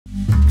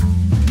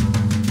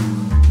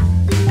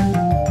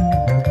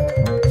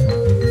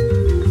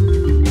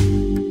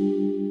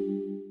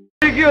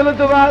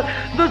তোমার?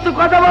 দোস্ত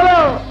কথা বলো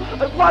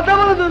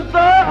দোস্ত।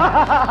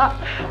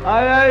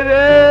 আয় আয়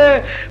রে,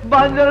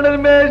 বাঞ্জারানের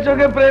মেয়ের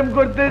সঙ্গে প্রেম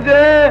করতে যে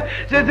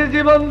শেষে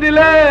জীবন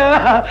দিলে।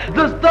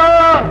 দোস্ত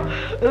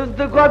দোস্ত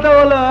কথা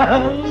বলো।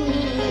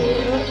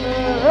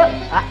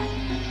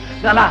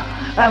 না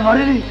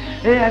মরেনি,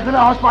 এই এখনো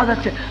আওয়াজ পাওয়া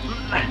যাচ্ছে।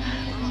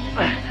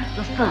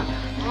 দোস্ত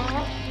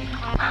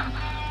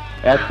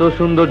এত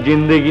সুন্দর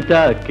জিন্দেগিটা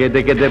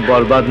কেঁদে কেঁদে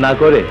বরবাদ না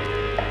করে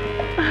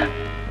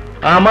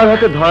আমার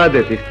হাতে ধরা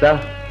দে তিস্তা।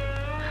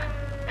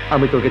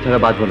 আমি তোকে ছাড়া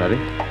বাঁচবো না রে,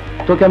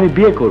 তোকে আমি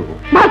বিয়ে করবো।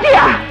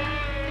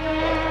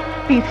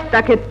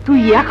 তিস্তাকে তুই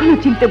এখনো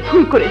চিনতে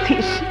ভুল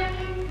করেছিস।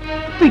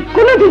 তুই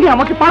কোনোদিনই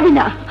আমাকে পাবি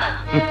না।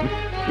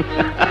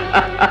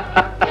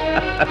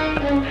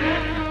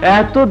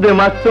 এত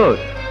দেমাগ তোর?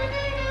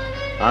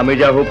 আমি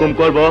যা হুকুম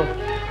করব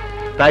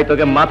তাই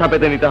তোকে মাথা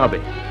পেতে নিতে হবে।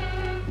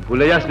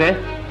 ভুলে যাস নে,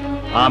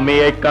 আমি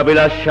এই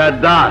কাবিলার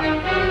সর্দার।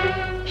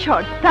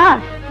 সর্দার?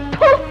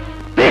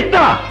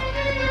 তিস্তা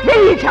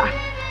বেরিয়ে যা,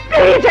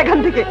 বেরিয়ে যা এখান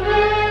থেকে।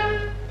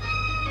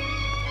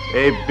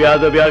 এই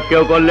বেয়াদবি আর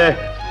কেউ করলে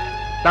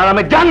তার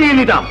আমি জানিয়ে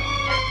নিতাম,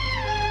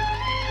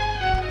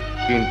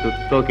 কিন্তু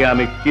তোকে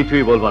আমি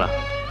কিছুই বলবো না,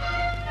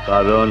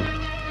 কারণ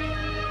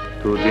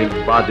দুদিন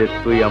বাদে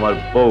তুই আমার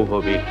বউ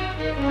হবি।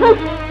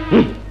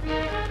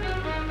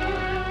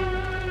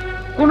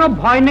 কোনো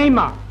ভয় নেই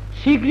মা,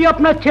 শীঘ্রই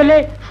আপনার ছেলে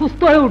সুস্থ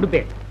হয়ে উঠবে।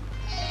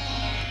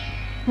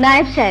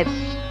 নায়েব সাহেব,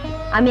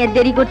 আমি আর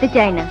দেরি করতে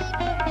চাই না।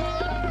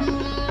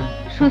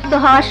 সুস্থ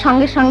হওয়ার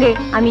সঙ্গে সঙ্গে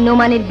আমি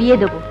নোমানের বিয়ে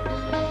দেব,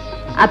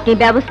 আপনি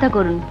ব্যবস্থা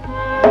করুন।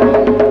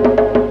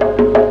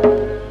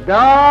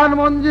 দান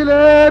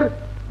মঞ্জিলের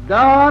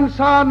দান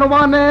শাহ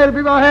নোমানের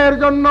বিবাহের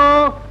জন্য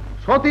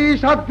সতী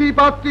সাধ্বী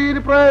পাত্রীর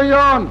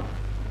প্রয়োজন।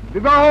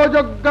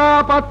 বিবাহযোগ্যা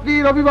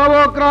পাত্রীর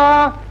অভিভাবকরা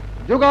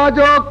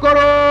যোগাযোগ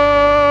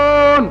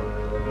করুন।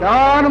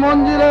 দান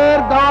মঞ্জিলের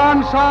দান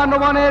শাহ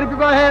নোমানের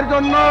বিবাহের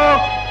জন্য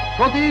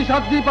সতী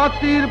সাধ্বী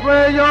পাত্রীর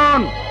প্রয়োজন।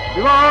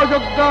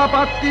 বিবাহযোগ্যা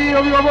পাত্রীর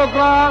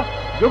অভিভাবকরা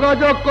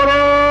যোগাযোগ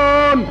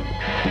করুন।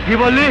 কি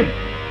বললি?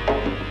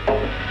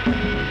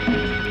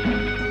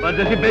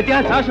 বেঁচে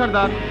আছে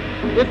সর্দার,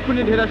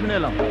 এক্ষুনি ঢেরা শুনে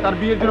এলাম তার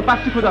বিয়ের জন্য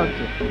পাত্রী খোঁজা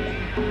হচ্ছে।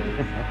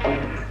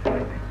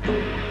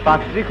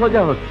 পাত্রী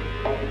খোঁজা হচ্ছে?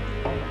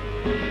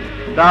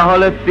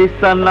 তাহলে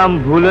তিস্তার নাম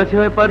ভুলেছে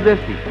ওই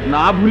পরদেশি?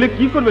 না ভুলে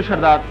কি করবে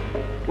সর্দার,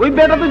 ওই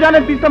বেটা তো জানে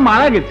তিস্তা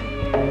মারা গেছে।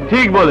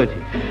 ঠিক বলেছি,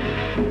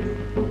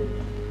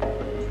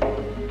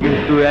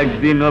 কিন্তু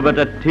একদিন ও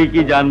বেটা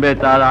ঠিকই জানবে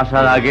তার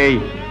আসার আগেই।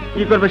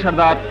 কি করবে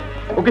সর্দার,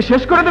 ওকে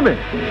শেষ করে দেবে?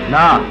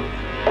 না,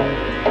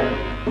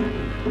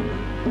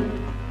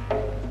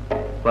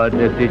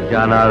 পরদেশি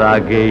জানার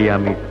আগেই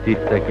আমি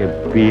তিস্তাকে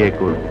বিয়ে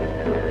করব।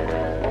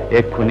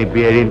 এক্ষুনি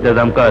বিয়ের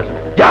ইন্তজাম কর।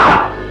 যা!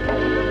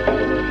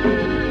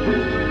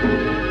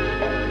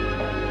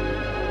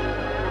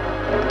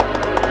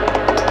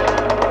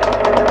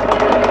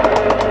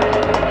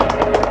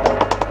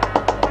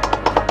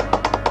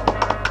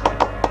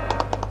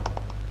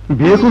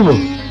 বিয়ে করব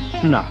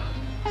না,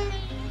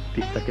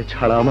 তিস্তাকে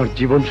ছাড়া আমার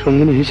জীবন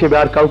সঙ্গিনী হিসেবে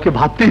আর কাউকে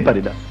ভাবতেই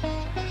পারি না।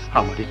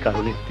 আমারই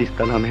কারণে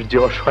তিস্তা নামের যে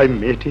অসহায়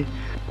মেয়েটি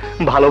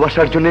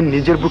ভালোবাসার জন্য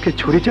নিজের বুকে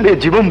ছুরি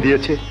চালিয়ে জীবন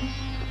দিয়েছে,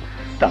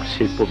 তার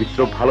সেই পবিত্র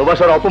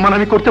ভালোবাসার অপমান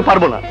আমি করতে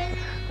পারবো না।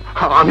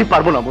 আমি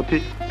পারবো না মতি,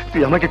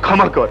 তুই আমাকে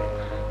ক্ষমা কর।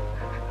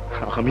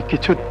 আমি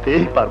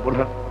কিছুতেই পারবো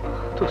না।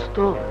 দোস্ত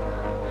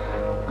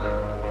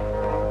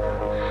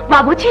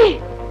বাবুজি।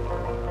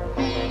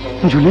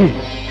 জুলি,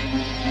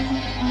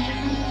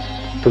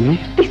 তুমি?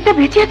 তিস্তা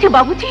বেঁচে আছে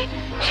বাবুজি,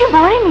 সে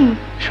মরেনি।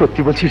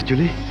 সত্যি বলছিস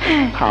জুলি?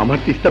 আমার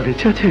তিস্তা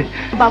বেঁচে আছে?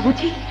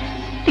 বাবুজি,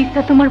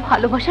 তিস্তা তোমার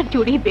ভালোবাসার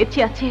জোরেই বেঁচে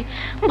আছে।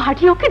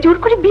 ভাটি ওকে জোর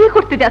করে বিয়ে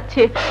করতে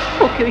যাচ্ছে।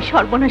 ওকে ওই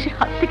সর্বনাশের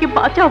হাত থেকে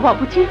বাঁচাও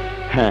বাবুজি।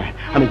 হ্যাঁ,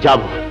 আমি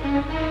যাব।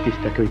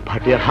 তিস্তাকে ওই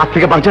ভাটিয়ার হাত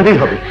থেকে বাঁচাতেই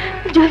হবে।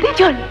 জলদি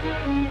চল।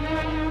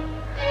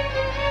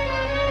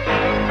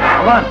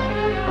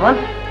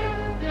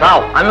 দাও,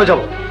 আমিও যাব।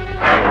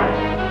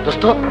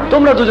 দোস্ত,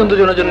 তোমরা দুজন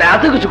দুজনের জন্য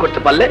এত কিছু করতে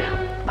পারলে,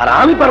 আর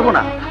আমি পারবো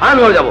না?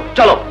 আমিও যাব,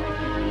 চলো।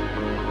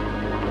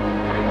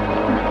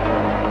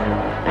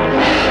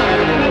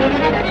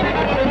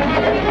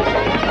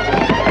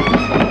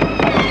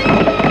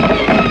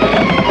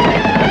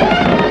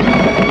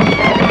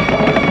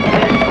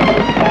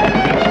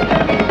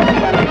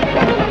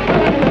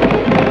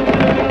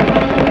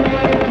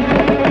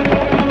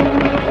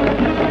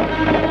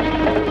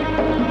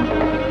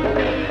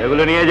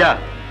 এগুলো নিয়ে যা,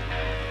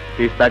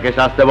 তিস্তাকে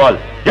শাস্তে বল।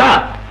 যা!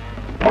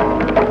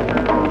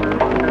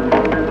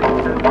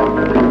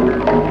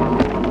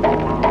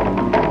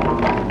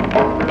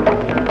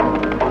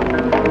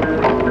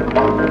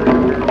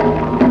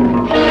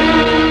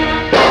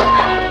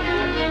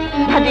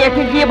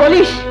 ভাটিয়াকে গিয়ে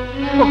বলিস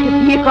ওকে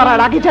বিয়ে করার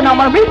আগে যেন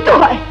আমার মৃত্যু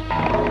হয়।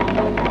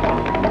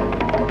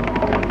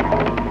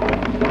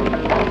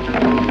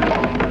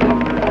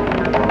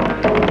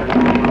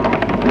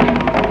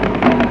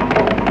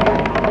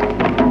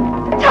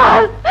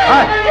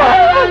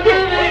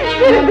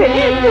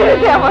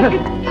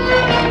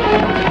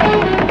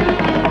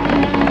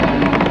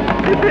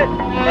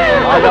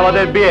 আজ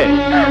আমাদের বিয়ে।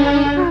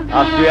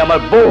 আর তুই আমার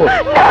বউ।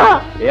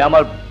 এ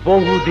আমার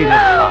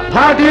বহুদিনের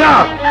ভাটিয়া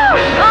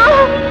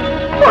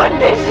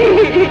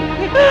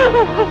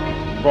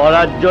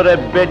বরাত জোরে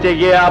বেঁচে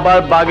গিয়ে আবার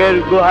বাঘের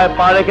গুহায়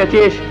পা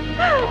রেখেছিস।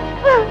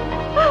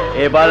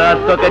 এবার আর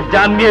তোকে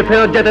জান নিয়ে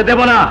ফেরত যেতে দেব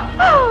না।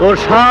 তোর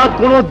স্বাদ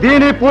কোনো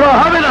দিনই পুরো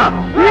হবে না।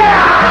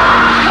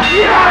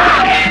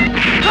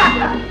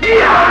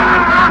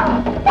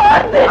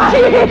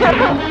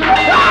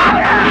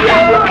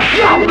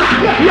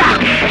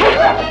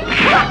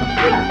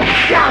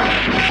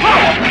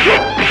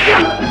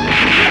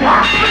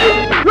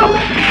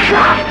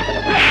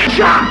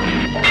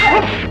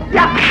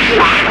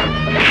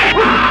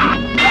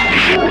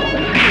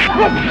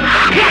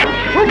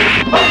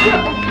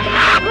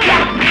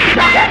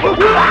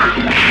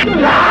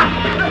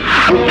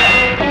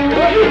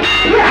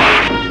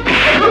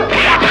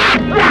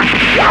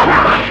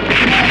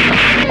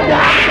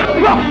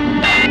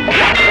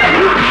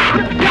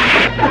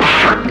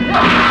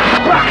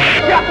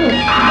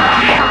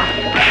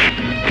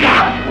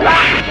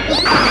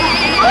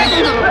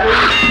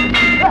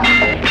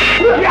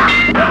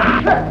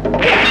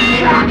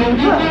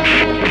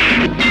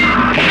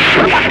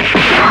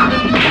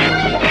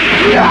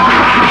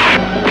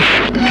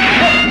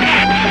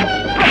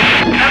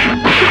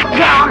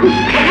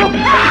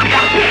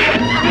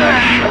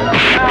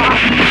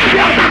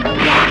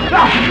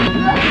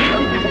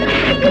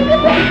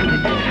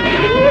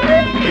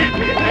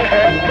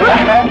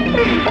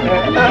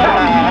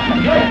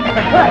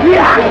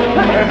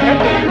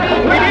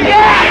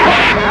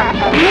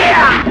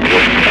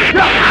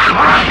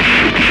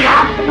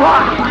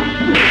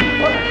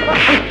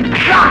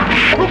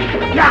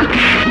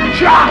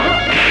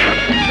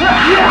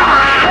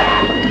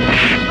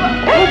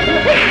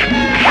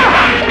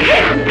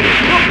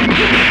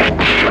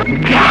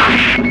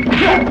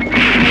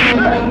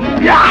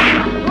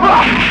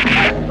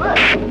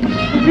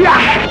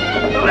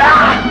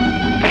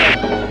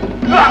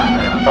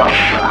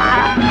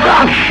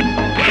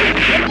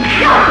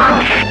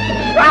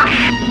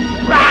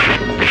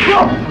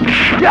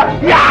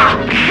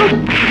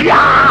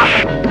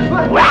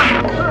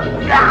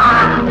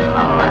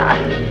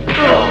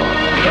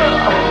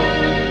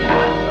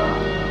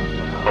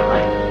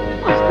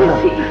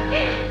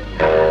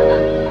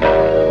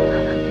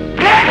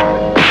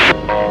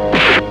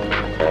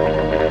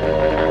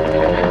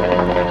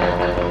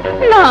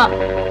 না,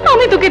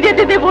 আমি তোকে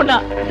যেতে দেব না।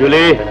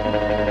 জুলি,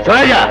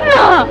 চলে যা।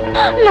 না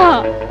না,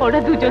 ওরা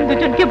দুজন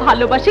দুজনকে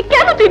ভালোবাসে,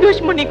 কেন তুই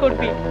দুশ্মনী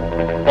করবি?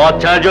 পথ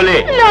ছাড় জুলি।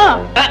 না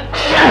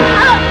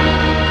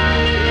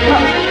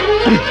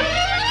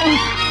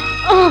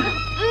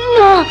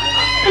না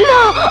না,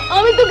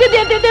 আমি তোকে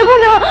যেতে দেব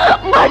না।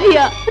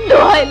 ভাটিয়া,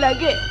 দোহাই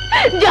লাগে,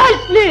 যাস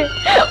নে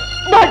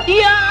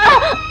ভাটিয়া।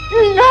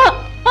 না,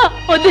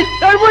 ওদের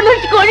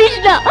সর্বনাশ করিস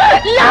না।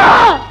 না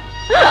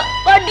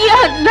ভাটিয়া,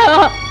 না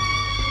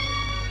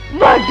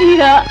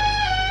ভাটিয়া,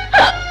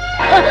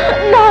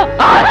 না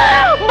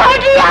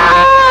ভাটিয়া।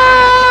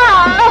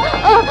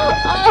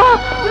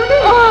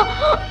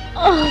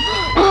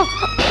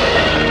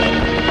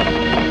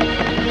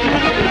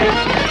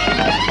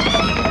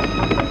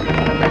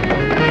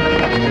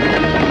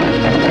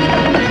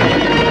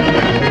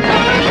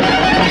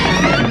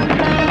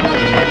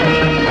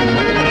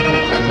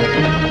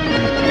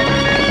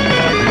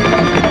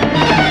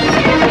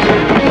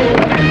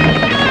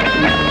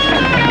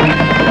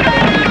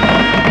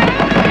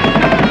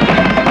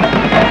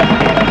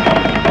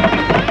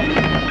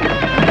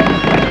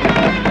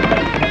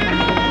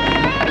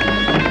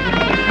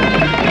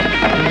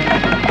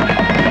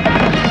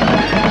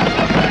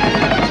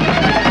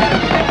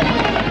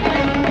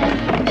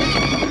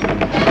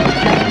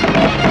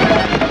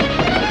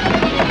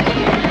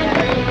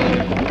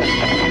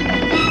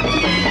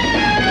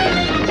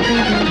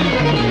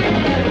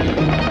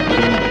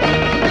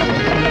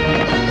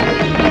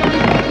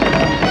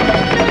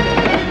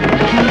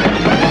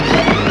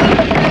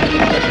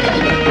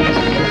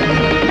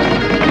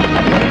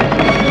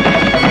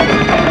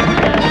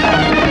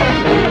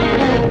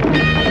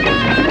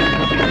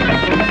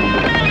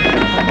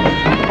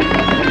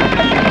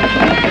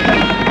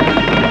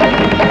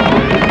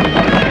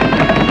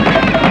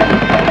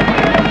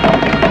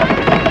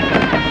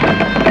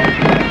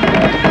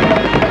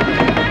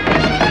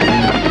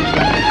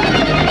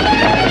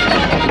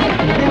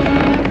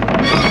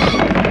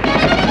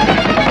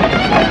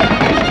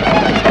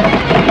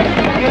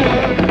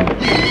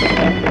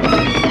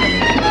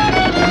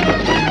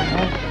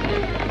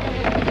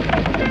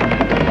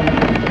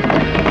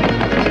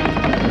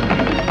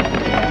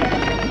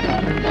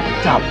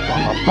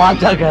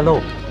 বাঁচা গেল।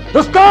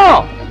 দোস্ত,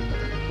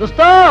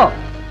 দোস্ত,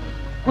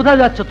 কোথায়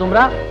যাচ্ছ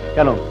তোমরা?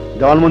 কেন,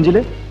 দেওয়ান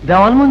মঞ্জিলে?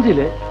 দেওয়ান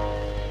মঞ্জিলে?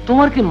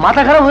 তোমার কি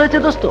মাথা খারাপ হয়েছে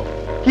দোস্ত?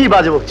 কি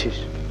বাজে বকছিস?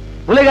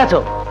 ভুলে গেছো,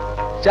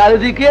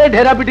 চারিদিকে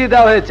ঢেরা পিটিয়ে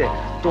দেওয়া হয়েছে,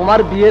 তোমার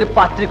বিয়ের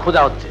পাত্রী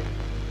খোঁজা হচ্ছে।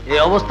 এই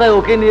অবস্থায়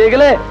ওকে নিয়ে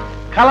গেলে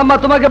খালাম্মা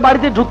তোমাকে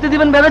বাড়িতে ঢুকতে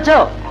দিবেন ভেবেছ?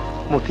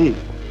 মতি,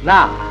 না,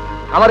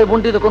 আমার এই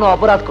বোনটি তো কোনো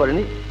অপরাধ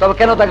করেনি, তবে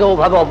কেন তাকে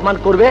ওভাবে অপমান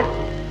করবে?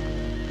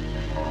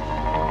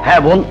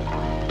 হ্যাঁ বোন,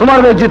 তোমার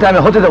বেজ্জিতে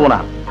আমি হতে দেবো না।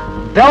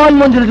 দেওয়ান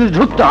মঞ্জিলে যদি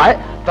ঢুকতে হয়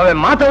তবে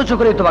মাথা উঁচু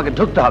করে তোমাকে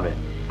ঢুকতে হবে,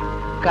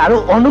 কারো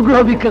অনুগ্রহ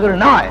ভিক্ষা করে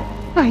নয়।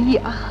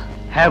 ভাইয়া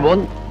হ্যাঁ বোন,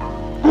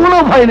 কোনো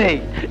ভয় নেই,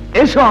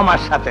 এসো আমার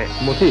সাথে।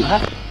 মতি,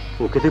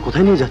 ওকে তুই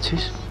কোথায় নিয়ে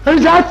যাচ্ছিস? আমি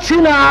যাচ্ছি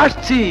না,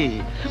 আসছি।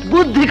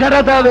 বুদ্ধি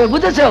খাটাতে হবে,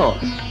 বুঝেছো?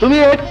 তুমি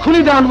এক্ষুনি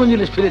দেওয়ান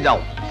মঞ্জিলে ফিরে যাও,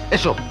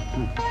 এসো।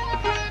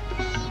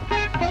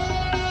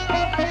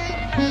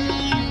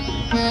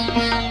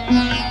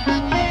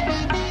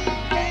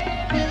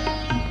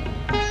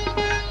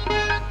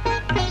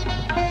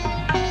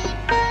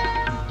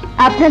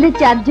 আপনাদের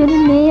 4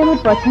 জনের মেয়ে আমার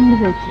পছন্দ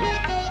হয়েছে।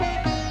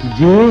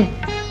 যে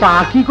তা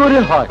কি করে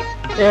হয়,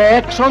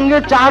 একসঙ্গে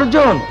 4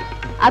 জন?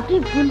 আপনি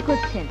ভুল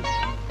করছেন।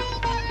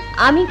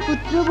 আমি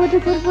পুত্রবধূ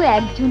করব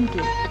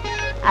একজনকে,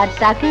 আর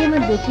তাকেই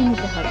আমার বেছে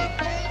নিতে হবে।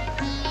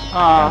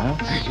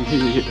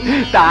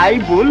 তাই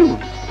বলুন,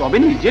 তবে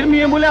নিজের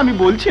মেয়ে বলে আমি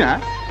বলছি না।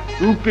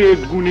 রূপে,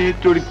 গুণে,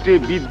 চরিত্রে,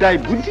 বিদ্যায়,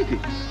 বুদ্ধিতে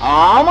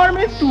আমার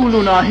মেয়ে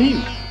তুলনাহীন।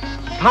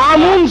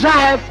 থামুন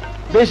সাহেব,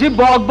 বেশি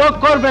বক বক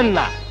করবেন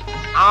না।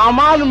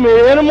 আমার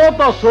মেয়ের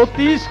মতো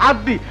সতী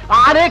সাধ্বী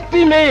আরেকটি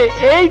মেয়ে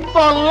এই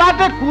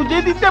তল্লাটে খুঁজে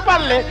দিতে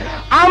পারলে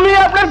আমি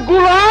আপনার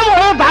গোলাম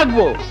হয়ে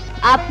থাকবো।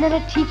 আপনারা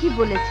ঠিকই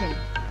বলেছেন,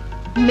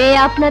 মেয়ে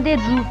আপনাদের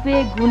রূপে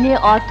গুণে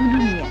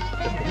অতুলনীয়,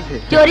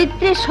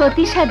 চরিত্রে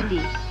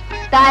সতীসাধ্বী।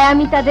 তাই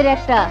আমি তাদের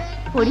একটা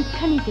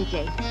পরীক্ষা নিতে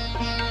চাই।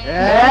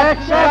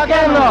 একটা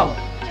কেন,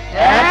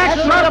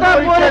 100টা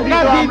পরীক্ষা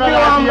দিতেও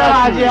আমরা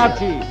রাজি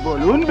আছি।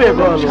 বলুন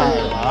বেগম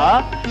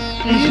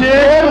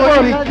কিসের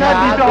পরীক্ষা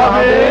দিতে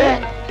হবে?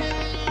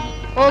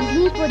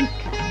 অগ্নি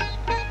পরীক্ষা।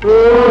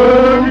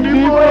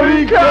 অগ্নি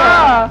পরীক্ষা?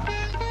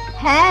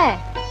 হ্যাঁ,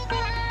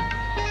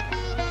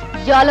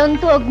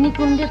 জ্বলন্ত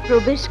অগ্নিকুণ্ডে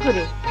প্রবেশ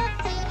করে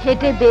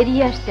হেঁটে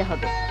বেরিয়ে আসতে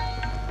হবে।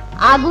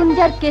 আগুন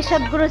যার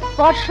কেশাগ্র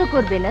স্পর্শ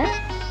করবে না,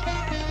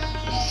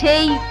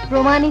 সেই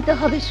প্রমাণিত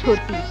হবে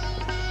সতী।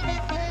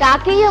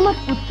 তাকেই আমার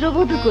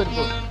পুত্রবধূ করব।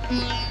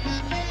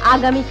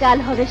 আগামীকাল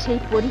হবে সেই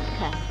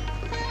পরীক্ষা।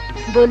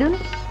 বলুন,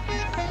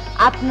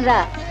 আপনারা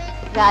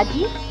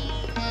রাজি?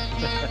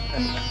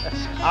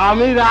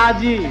 আমি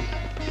রাজি।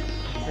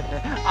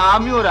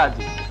 আমিও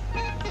রাজি।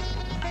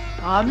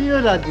 আমিও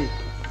রাজি।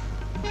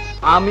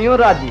 আমিও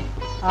রাজি।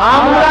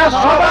 আমরা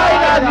সবাই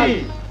রাজি।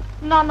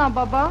 না না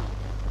বাবা,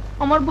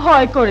 আমার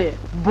ভয় করে।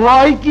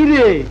 ভয় কি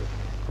রে?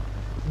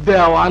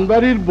 দেওয়ান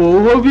বাড়ির বউ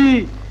হবি,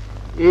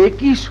 এ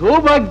কি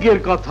সৌভাগ্যের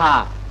কথা।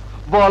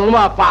 বল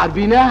মা,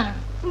 পারবি না?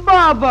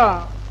 বাবা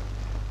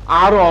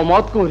আর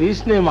অমত করিস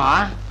নে মা,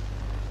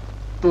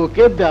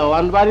 তোকে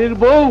দেওয়ান বাড়ির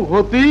বউ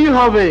হতেই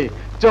হবে।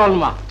 চল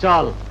মা,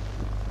 চল।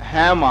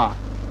 হ্যাঁ মা,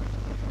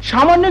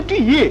 সামান্য একটু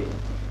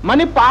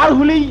মানে পার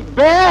হলেই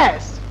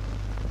ব্যাস।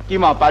 কি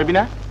মা, পারবি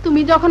না?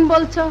 তুমি যখন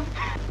বলছো।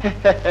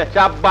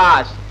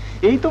 সাব্বাস,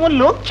 এই তোমার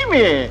লক্ষ্মী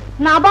মেয়ে।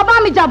 না বাবা,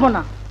 আমি যাব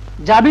না।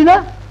 যাবি না?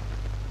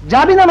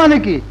 যাবি না মানে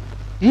কি?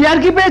 ইয়ার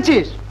কি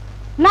পেয়েছিস?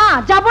 না,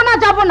 যাব না,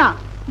 যাব না,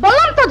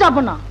 বললাম তো যাব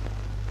না।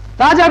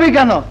 তা যাবি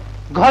কেন?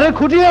 ঘরে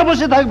খুঁটিয়ে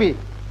বসে থাকবি?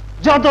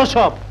 যত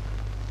সব।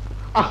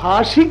 আহা,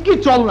 শিগগির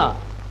চল না,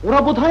 ওরা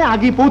বোধহয়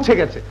আগে পৌঁছে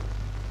গেছে।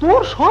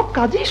 তোর সব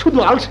কাজেই শুধু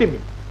আলসেমি।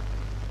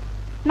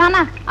 না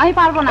না, আমি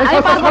পারবো না,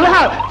 আমি পারবো না।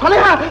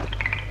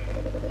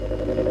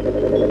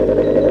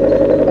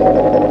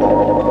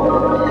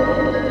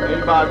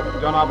 এইবার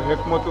জনাব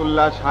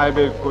হেকমতুল্লাহ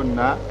সাহেবের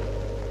কন্যা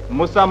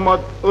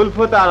মুসাম্মদ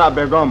উলফত আরা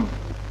বেগম।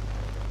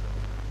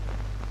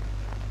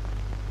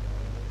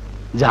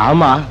 যা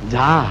মা,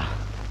 যা।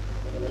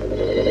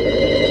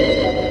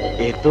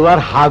 এ তো আর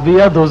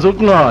হাবিয়া দোজক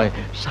নয়,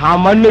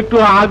 সামান্য একটু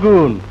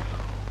আগুন।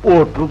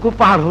 ওটুকু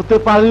পার হতে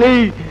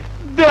পারলেই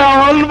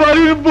দেওয়ান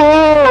বাড়ির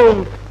বউ।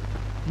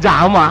 যা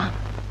মা,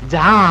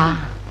 যা।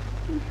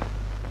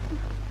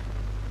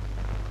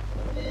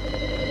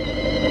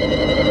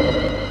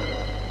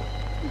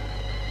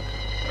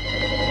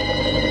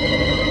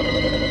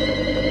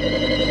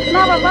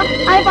 না বাবা,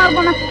 আমি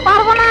পারবো না,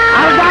 পারবো না।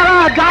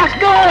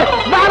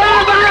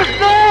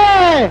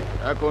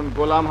 এখন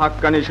গোলাম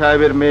হাক্কানি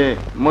সাহেবের মেয়ে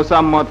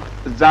মুসাম্মদ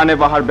জানে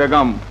বাহার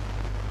বেগম।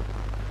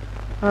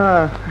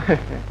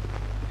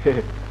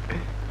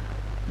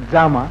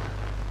 যা মা,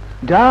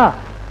 যা।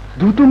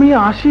 দুটো মেয়ে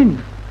আসেনি,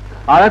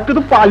 আর একটা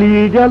তো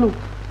পালিয়ে গেল।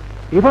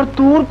 এবার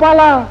তোর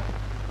পালা।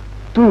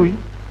 তুই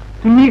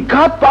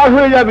নিঘাত পার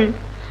হয়ে যাবি।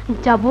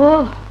 যাবো?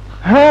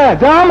 হ্যাঁ,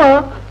 যা মা,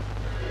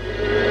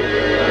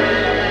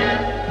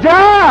 যা।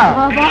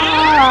 বাবা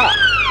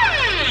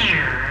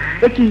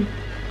কি,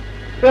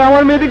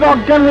 আমার মেয়েদিকে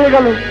অজ্ঞান হয়ে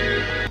গেল।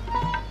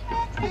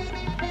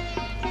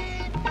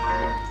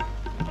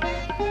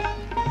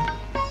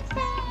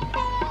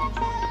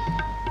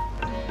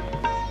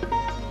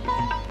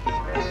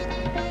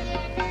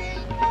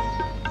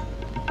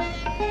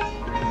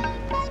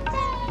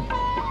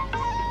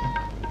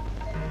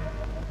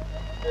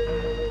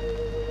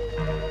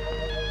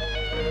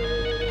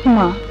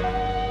 মা,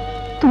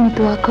 তুমি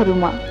দোয়া করো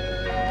মা,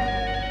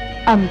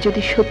 আমি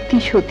যদি সত্যি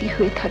সতী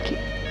হয়ে থাকি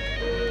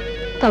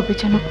তবে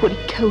যেন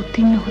পরীক্ষায়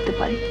উত্তীর্ণ হতে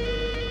পারি।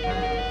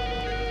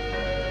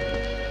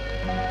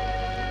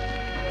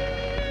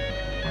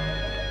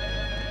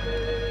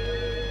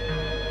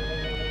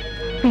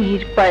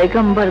 পীর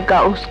পয়গম্বর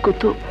গাউস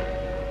কুতুব,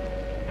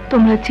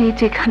 তোমরা যে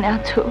যেখানে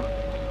আছো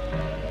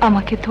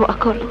আমাকে দোয়া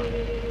করো।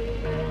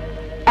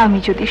 আমি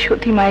যদি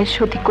সতী মায়ের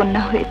সতী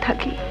কন্যা হয়ে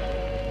থাকি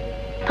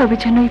তবে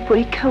যেন এই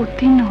পরীক্ষা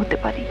উত্তীর্ণ হতে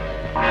পারি।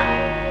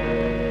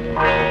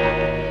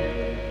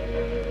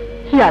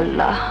 হে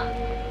আল্লাহ,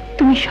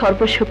 তুমি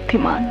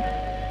সর্বশক্তিমান।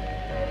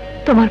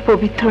 তোমার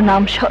পবিত্র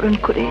নাম স্মরণ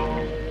করে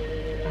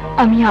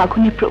আমি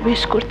আগুনে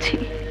প্রবেশ করছি।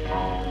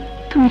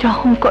 তুমি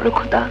রহম করো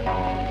খোদা।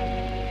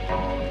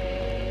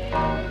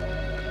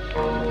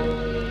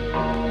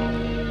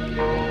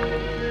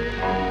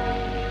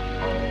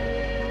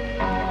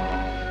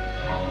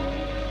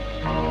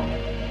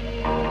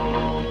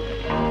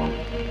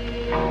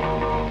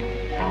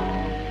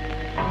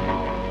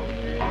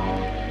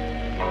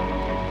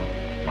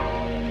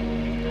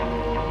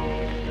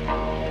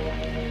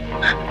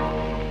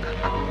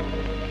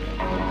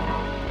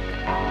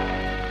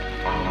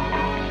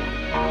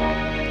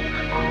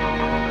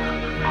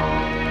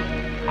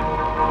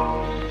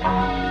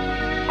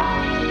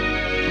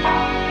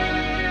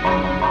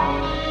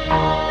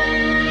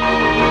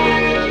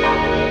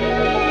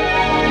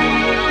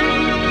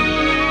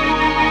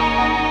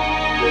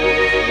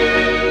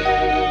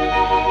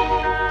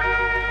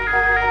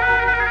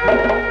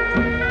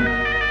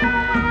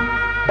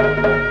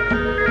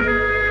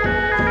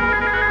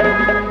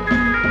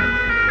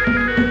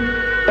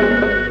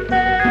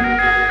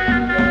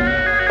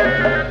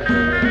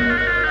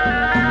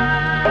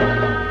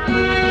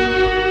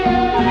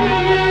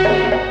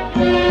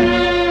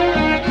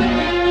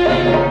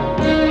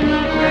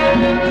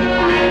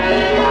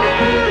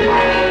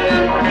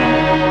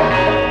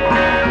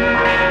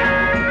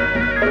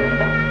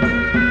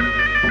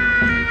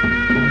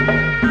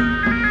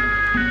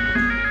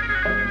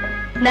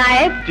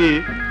 নায়েব,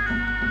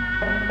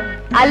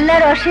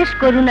 আল্লাহর অশেষ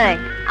করুণায়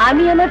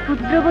আমি আমার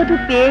পুত্রবধূ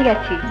পেয়ে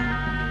গেছি।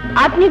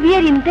 আপনি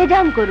বিয়ের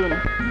ইন্তেজাম করুন।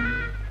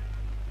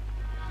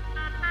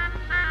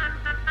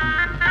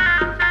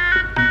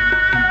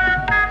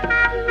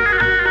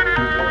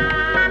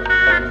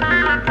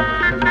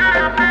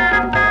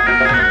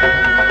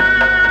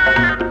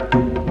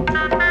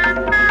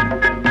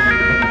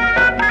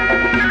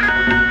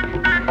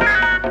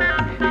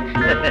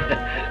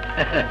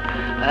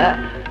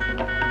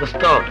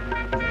 দোস্ত,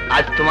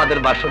 আজ তোমাদের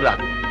বাসর রাত,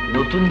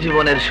 নতুন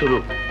জীবনের শুরু।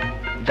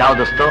 যাও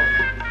দোস্ত,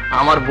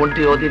 আমার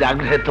বোনটি অধীর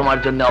আগ্রহে তোমার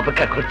জন্য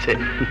অপেক্ষা করছে।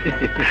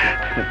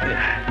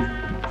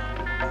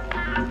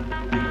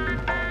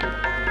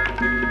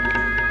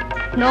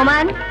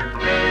 নোমান,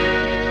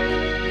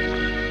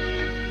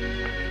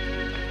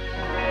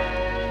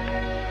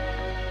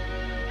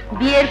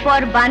 বিয়ের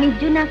পর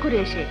বাণিজ্য না করে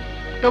এসে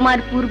তোমার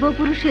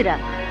পূর্বপুরুষেরা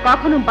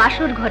কখনো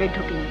বাসর ঘরে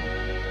ঢোকেনি,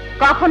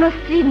 কখনো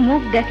স্ত্রীর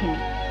মুখ দেখেনি।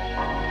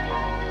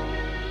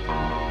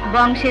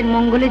 বংশের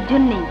মঙ্গলের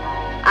জন্যই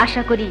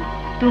আশা করি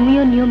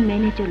তুমিও নিয়ম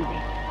মেনে চলবে।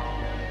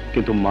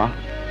 কিন্তু মা,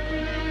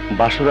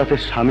 বাসরাতে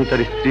স্বামী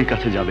তার স্ত্রীর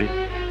কাছে যাবে,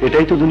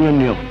 এটাই তো দুনিয়ার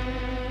নিয়ম।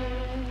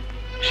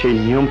 সেই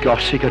নিয়মকে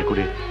অস্বীকার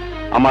করে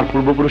আমার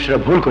পূর্বপুরুষেরা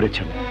ভুল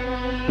করেছেন।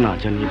 না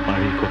জানি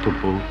বাড়ির কত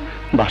বউ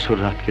বাসর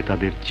রাতকে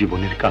তাদের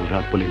জীবনের কাল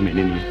রাত বলে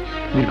মেনে নিয়ে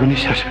দীর্ঘ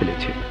নিঃশ্বাস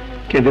ফেলেছে,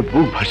 কেঁদে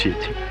বুক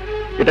ভাসিয়েছে।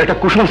 এটা একটা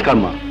কুসংস্কার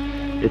মা,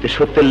 এতে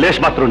সত্যের লেশ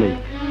মাত্র নেই।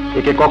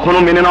 একে কখনো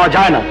মেনে নেওয়া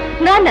যায় না।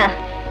 না না,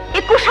 এ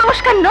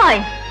কুসংস্কার নয়,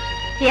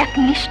 এক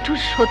নিষ্ঠুর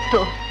সত্য,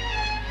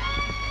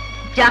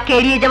 যাকে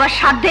এড়িয়ে যাওয়ার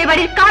সাধ্য এ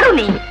বাড়ির কারো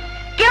নেই,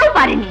 কেউ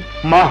পারেনি।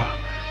 মা,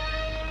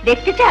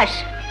 দেখতে চাস?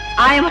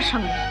 আয় আমার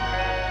সঙ্গে।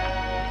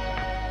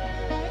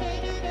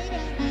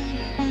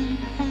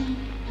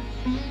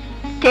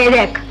 কে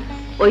দেখ,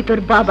 ওই তোর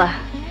বাবা,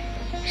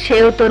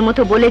 সেও তোর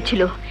মতো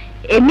বলেছিল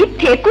এ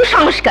মিথ্যে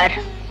কুসংস্কার।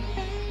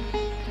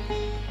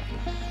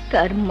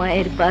 তার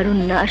মায়ের বারণ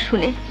না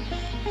শুনে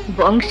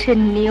বংশের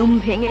নিয়ম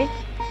ভেঙে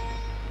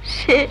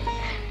সে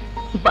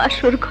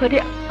বাসর ঘরে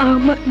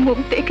আমার মুখ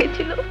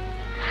দেখেছিল,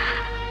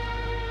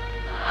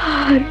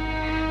 আর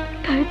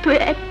তাই তো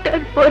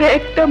একটার পর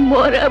একটা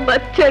মরা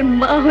বাচ্চার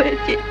মা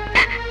হয়েছে।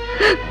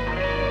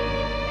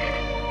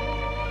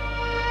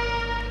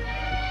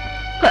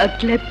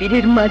 পাগলা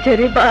পীরের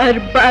মাজারে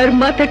বারবার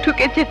মাথা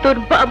ঠুকেছে তোর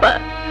বাবা।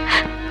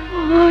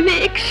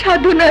 অনেক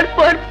সাধনার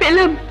পর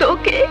পেলাম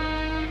তোকে।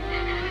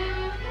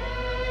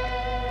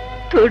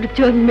 তোর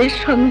জন্মের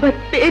সংবাদ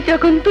পেয়ে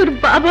যখন তোর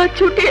বাবা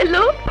ছুটে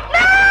এলো,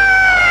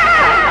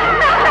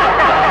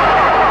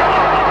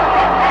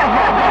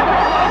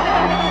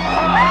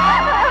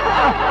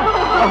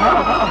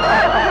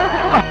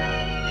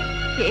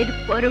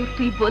 এরপরেও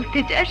তুই বলতে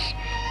চাস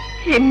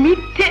হে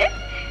মিথ্যে,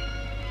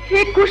 হে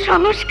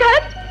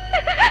কুসংস্কার?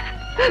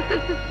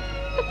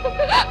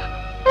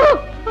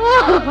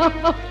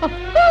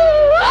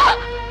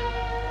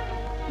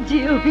 যে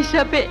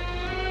অভিশাপে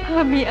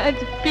আমি আজ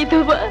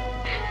বিধবা,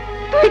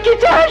 তুই কি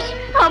চাস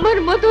আমার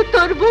মতো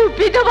তোর বউ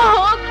বিধবা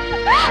হোক?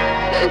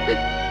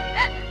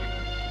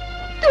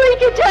 তুই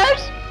কি চাস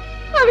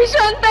আমি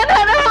সন্তান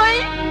হারা হই?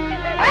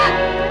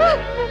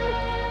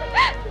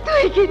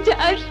 তুই কি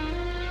চাস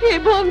এ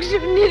বংশ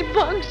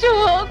নির্বংশ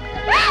হোক?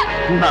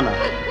 না না,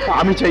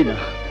 আমি চাই না।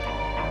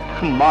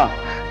 মা,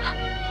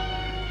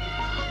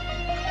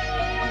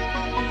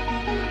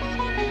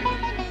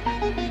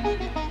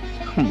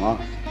 মা,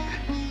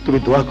 তুমি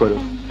দোয়া করো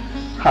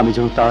আমি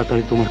যেন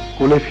তাড়াতাড়ি তোমার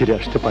কোলে ফিরে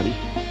আসতে পারি।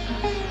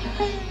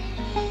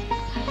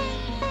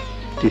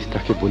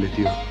 তিস্তাকে বলে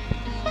দিও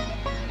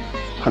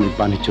আমি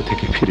বাণিজ্য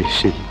থেকে ফিরে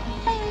এসেই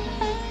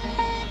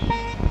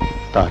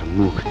তার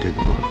মুখ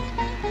দেখব।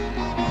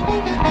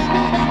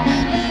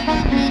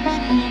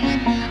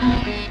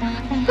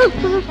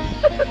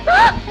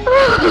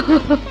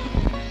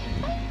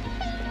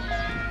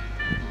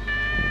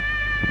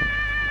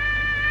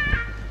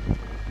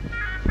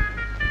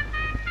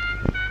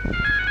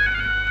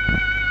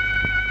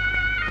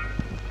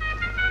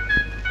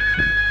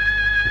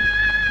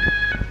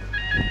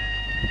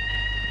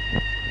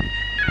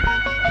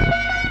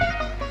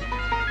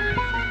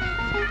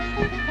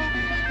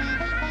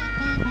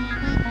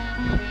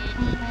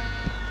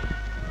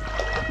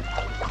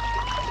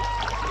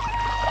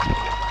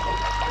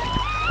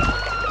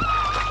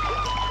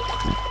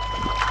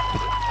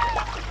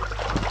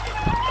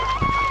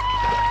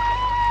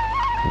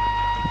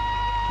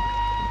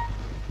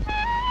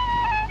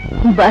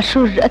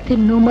 বাসর রাতে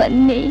নোমান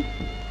নেই,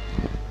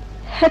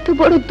 এত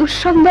বড়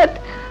দুঃসংবাদ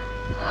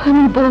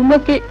আমি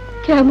বৌমাকে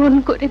কেমন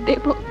করে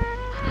দেব?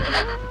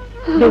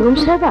 বেগম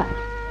সাহেবা,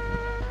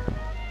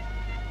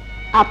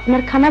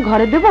 আপনার খানা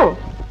ঘরে দেব?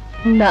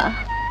 না,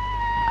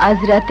 আজ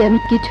রাতে আমি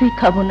কিছুই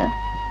খাবো না।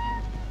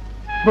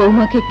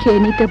 বৌমাকে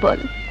খেয়ে নিতে বল।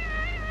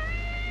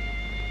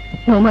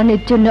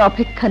 নোমানের জন্য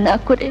অপেক্ষা না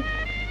করে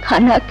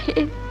খানা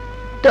খেয়ে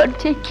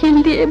দরজায় খিল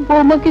দিয়ে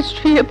বৌমাকে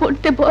শুয়ে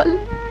পড়তে বল।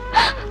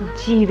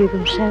 জি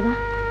বেগম সাহেবা।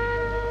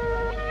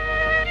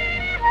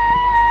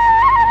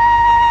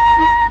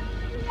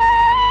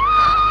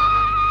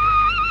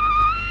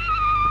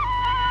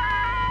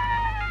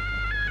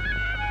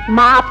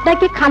 মা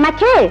আপনাকে খানা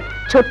খেয়ে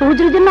ছোট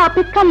হুজুরের জন্য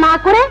অপেক্ষা না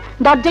করে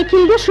দরজায়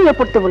খিল দিয়ে শুয়ে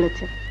পড়তে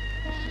বলেছে।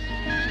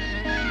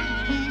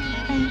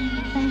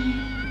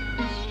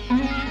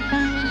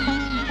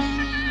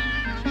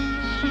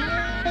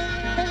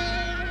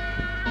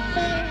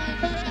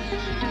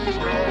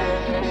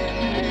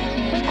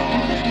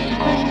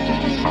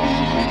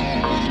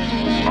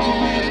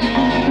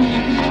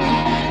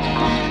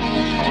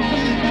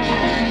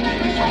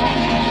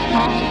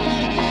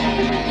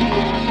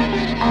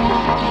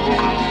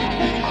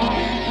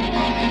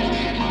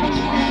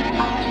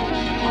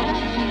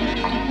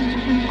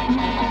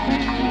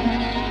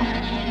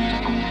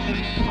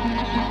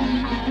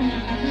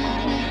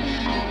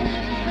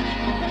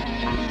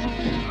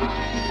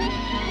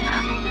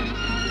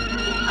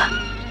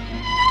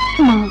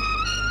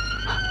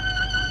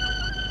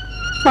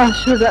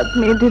 বাসর রাত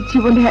মেয়েদের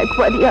জীবনে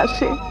একবারই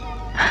আসে।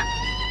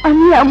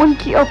 আমি এমন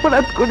কি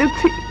অপরাধ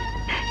করেছি,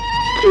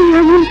 কি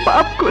এমন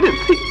পাপ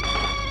করেছি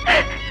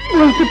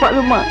বলতে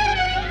পারো মা,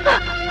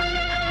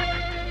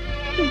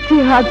 যে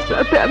আজ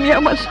রাতে আমি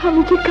আমার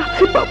স্বামীকে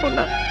কাছে পাবো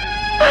না?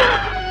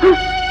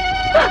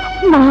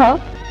 মা,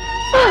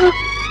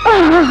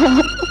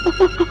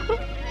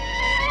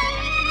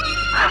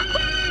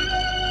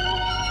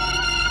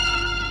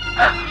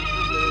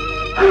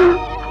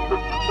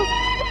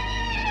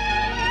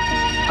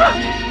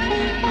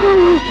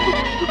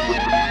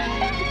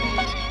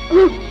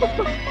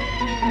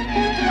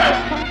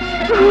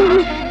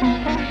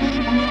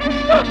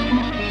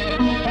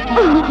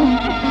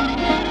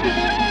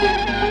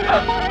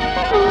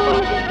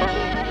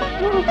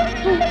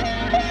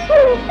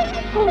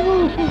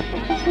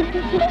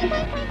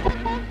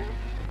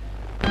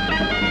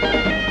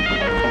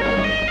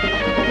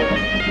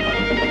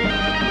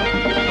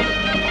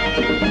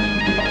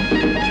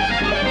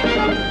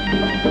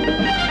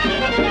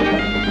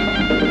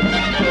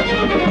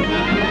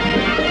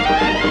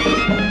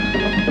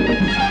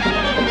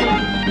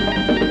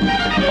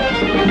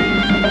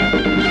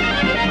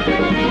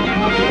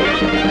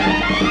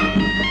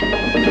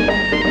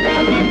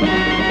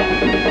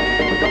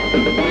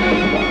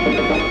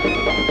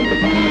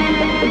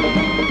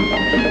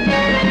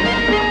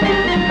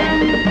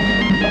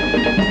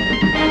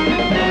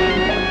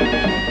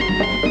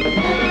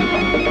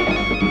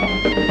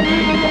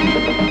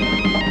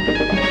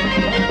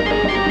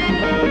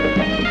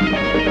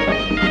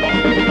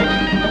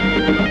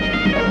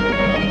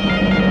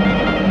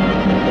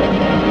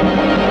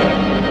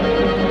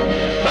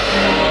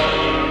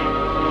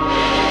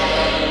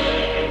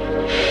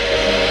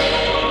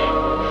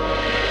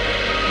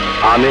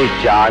 আমি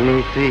জানি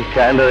তুই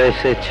কেন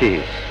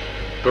এসেছিস।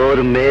 তোর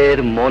মেয়ের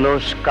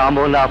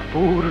মনস্কামনা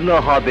পূর্ণ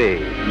হবে।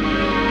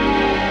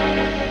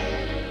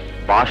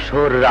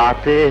 বাসর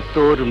রাতে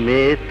তোর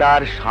মেয়ে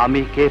তার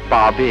স্বামীকে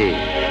পাবে।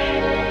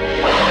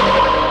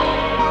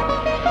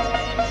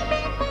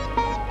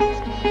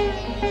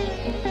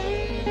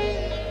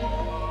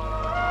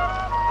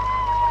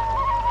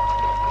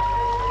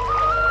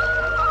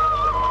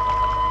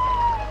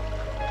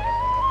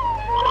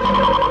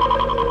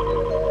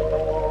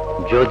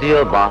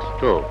 যদিও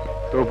বাস্তব,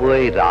 তবু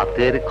এই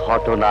রাতের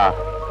ঘটনা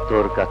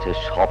তোর কাছে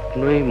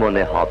স্বপ্নই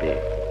মনে হবে।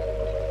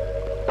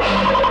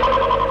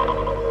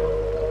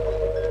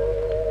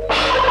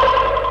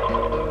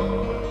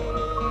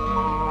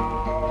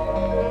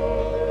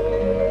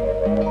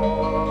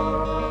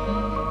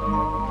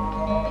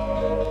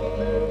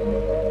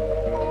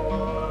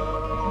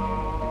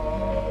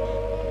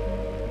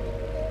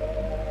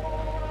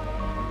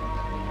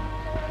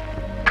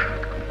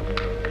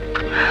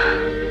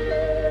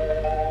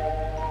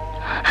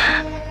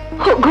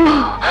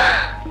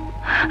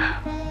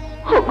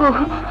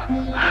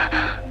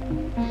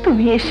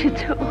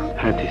 এসেছো?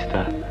 হ্যাঁ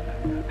তিস্তা,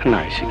 না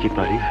এসে কি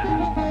পারি?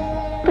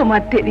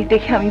 তোমার দেরি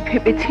দেখে আমি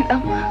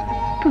ভেবেছিলাম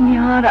তুমি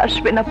আর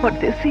আসবে না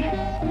পরদেশি।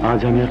 আজ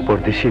আমি আর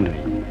পরদেশি নই,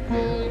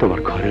 তোমার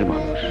ঘরের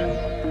মানুষ,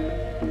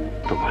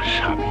 তোমার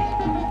স্বামী।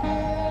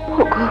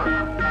 ওগো,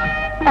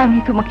 আমি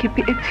তোমাকে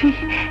পেয়েছি,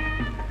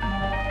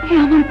 এ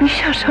আমার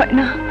বিশ্বাস হয়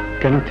না।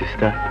 কেন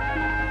তিস্তা?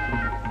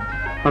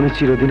 আমি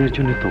চিরদিনের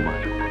জন্য তোমার,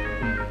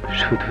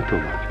 শুধু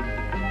তোমার।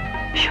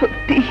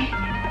 সত্যি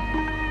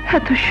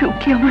এত সুখ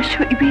কি আমার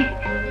সইবে?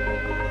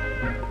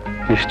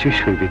 নিশ্চয়ই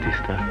সইবে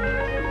তিস্তা,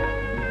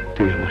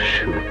 তুমি আমার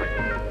সুখ,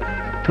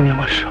 তুমি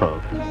আমার সব।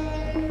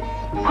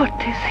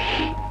 পরদেশি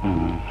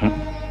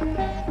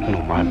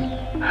নোমান,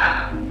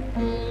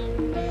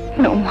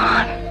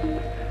 নোমান,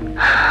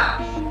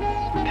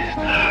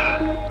 তিস্তা,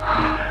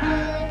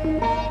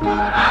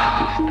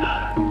 তিস্তা।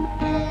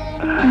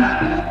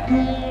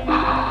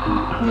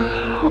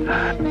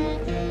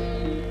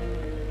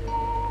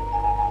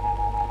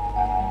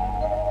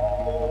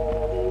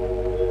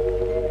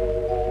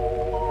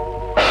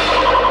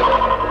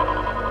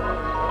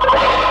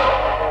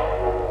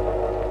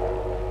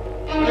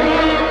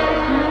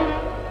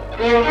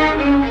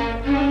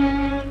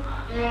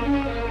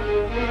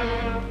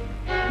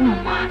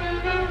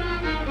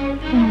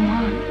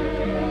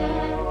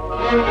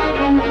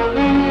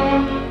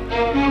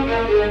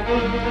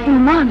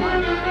 নোমান,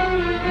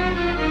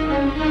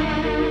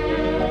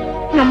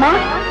 নোমান,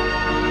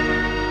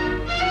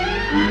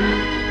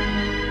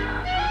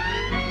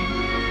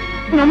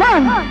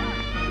 নোমান,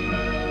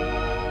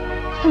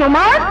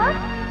 নোমান।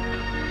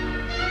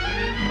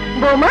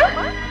 বৌমা,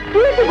 কি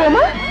হয়েছে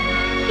বৌমা?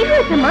 কি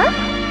হয়েছে মা?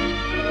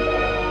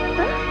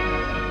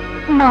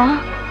 মা,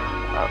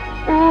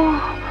 ও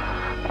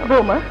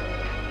বৌমা,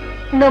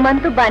 নোমান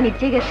তো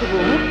বাণিজ্যে গেছে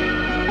বৌমা।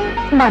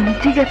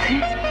 বাণিজ্যে গেছে,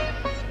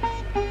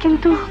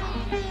 কিন্তু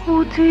ও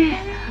যে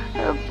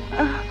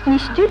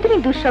নিশ্চয়ই তুমি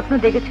দুঃস্বপ্ন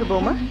দেখেছো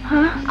বৌমা।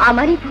 হ্যাঁ?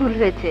 আমারই ভুল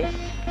হয়েছে,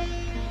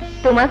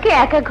 তোমাকে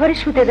একা ঘরে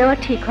শুতে দেওয়া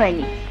ঠিক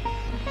হয়নি।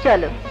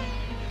 চলো,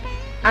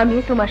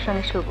 আমিও তোমার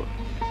সঙ্গে শোবো,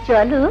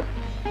 চলো।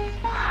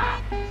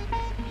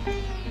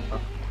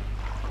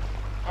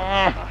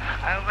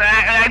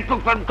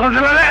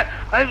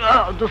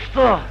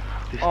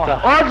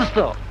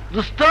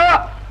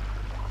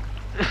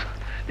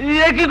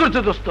 কি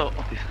করছো দোস্ত?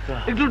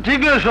 একটু ঠিক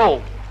হয়ে শো।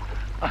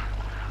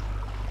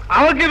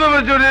 আমার কিভাবে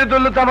জড়িয়ে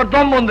ধরলে তো আমার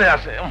দম বন্ধে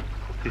আসে।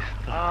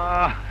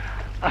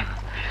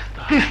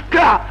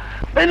 তিস্তা,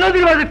 এই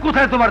নদীর মাঝে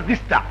কোথায় তোমার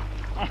তিস্তা?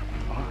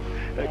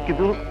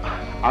 কিন্তু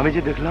আমি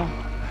যে দেখলাম।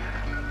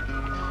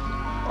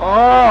 ও,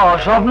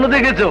 স্বপ্ন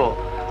দেখেছো?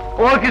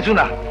 ও কিছু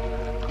না,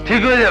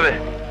 ঠিক হয়ে যাবে,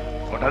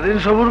 কটা দিন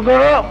সবুর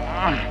করো।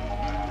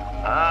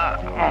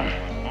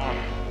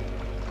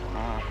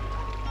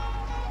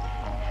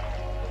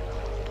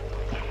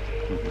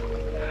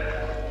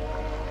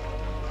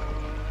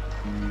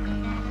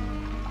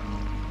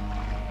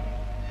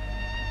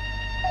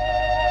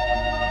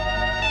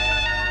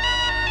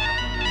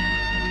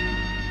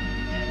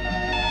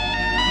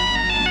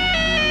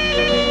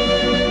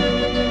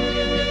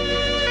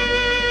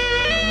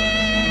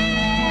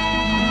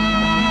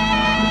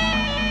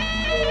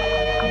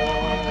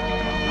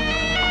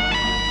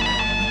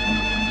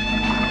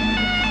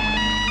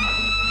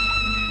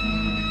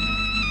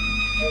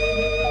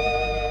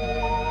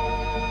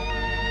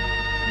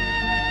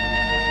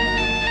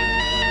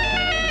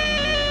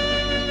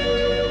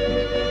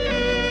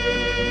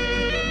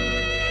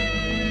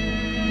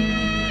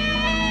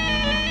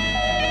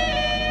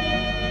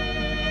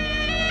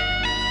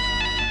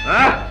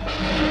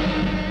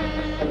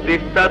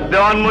 তিস্তার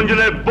দেওয়ান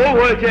মঞ্জুরের বউ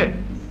হয়েছে,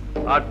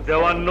 আর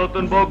দেওয়ান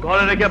নতুন বউ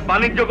ঘরে রেখে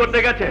বাণিজ্য করতে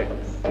গেছে।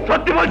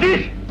 সত্যি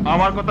বলছিস?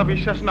 আমার কথা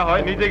বিশ্বাস না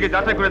হয় নিজেকে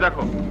যাচাই করে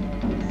দেখো।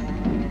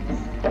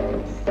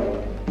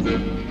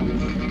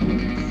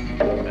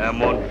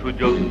 এমন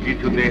সুযোগ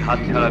কিছুতেই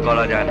হাতছাড়া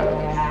করা যায় না,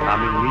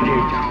 আমি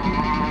নিজেই জানি।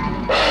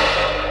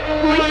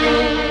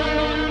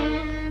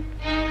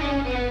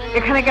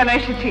 এখানে কেন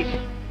এসেছিস?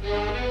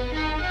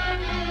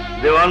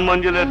 দেওয়ান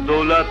মঞ্জুরের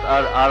দৌলত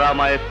আর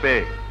আরামায়ের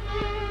পেয়ে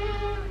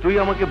তুই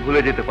আমাকে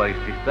ভুলে যেতে পারিস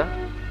তিস্তা,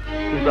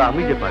 কিন্তু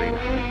আমি যে পারি না।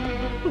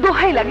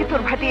 দোহাই লাগে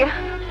তোর ভাটিয়া,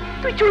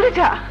 তুই চলে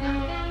যা।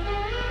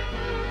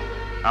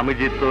 আমি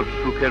যে তোর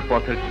সুখের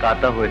পথের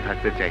কাঁটা হয়ে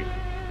থাকতে চাই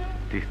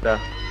তিস্তা,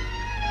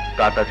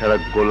 কাঁটা ছাড়া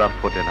গোলাপ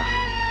ফোটে না।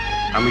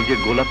 আমি যে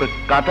গোলাপের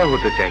কাঁটা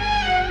হতে চাই।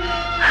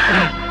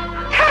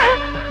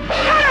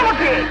 ছাড়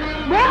আমাকে,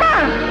 বোমা।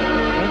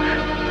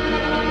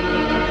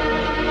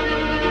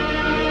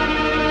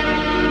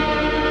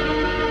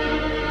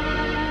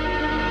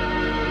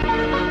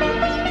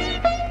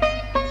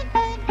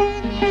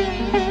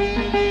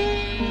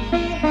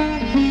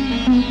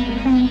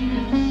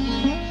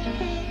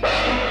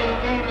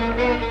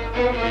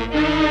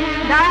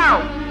 দাও।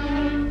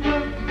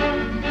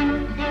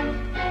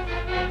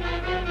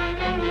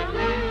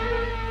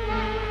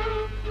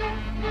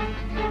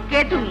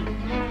 কে তুমি?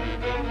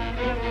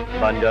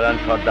 বাঞ্জারান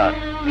সর্দার।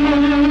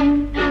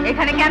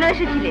 এখানে কেন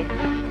এসেছিলে?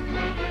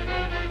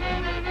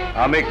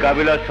 আমি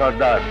কাবিলার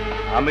সর্দার,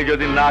 আমি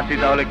যদি না আসি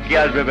তাহলে কি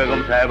আসবে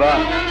বেগম সাহেবা?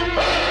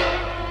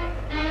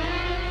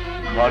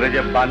 ঘরে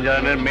যে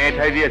বাঞ্জারানের মেয়ে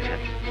ঠাই দিয়েছেন।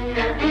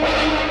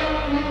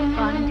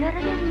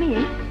 বাঞ্জারানের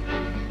মেয়ে?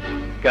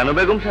 কেন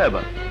বেগম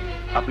সাহেবা,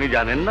 আপনি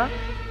জানেন না?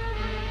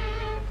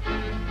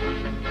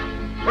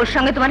 ওর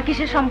সঙ্গে তোমার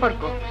কিসের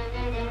সম্পর্ক?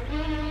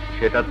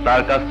 সেটা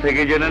তার কাছ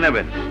থেকে জেনে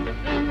নেবেন।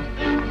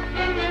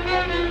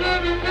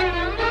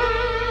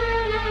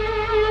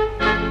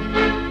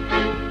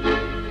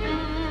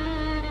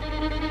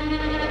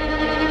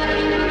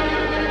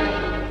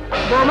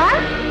 বৌমা,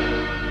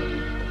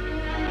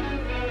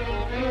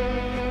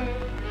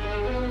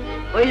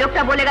 ওই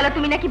লোকটা বলে গেল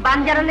তুমি নাকি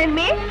বাঞ্জারানের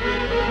মেয়ে।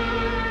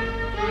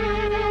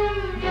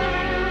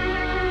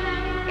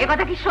 এ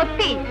কথা কি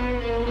সত্যি?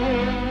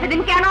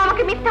 সেদিন কেন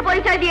আমাকে মিথ্যা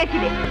পরিচয়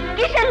দিয়েছিলে?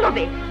 কিসের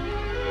লোভে?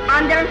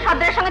 বাঞ্জারান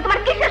শব্দের সঙ্গে তোমার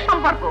কিসের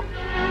সম্পর্ক?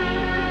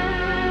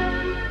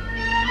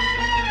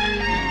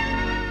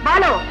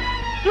 বলো,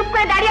 চুপ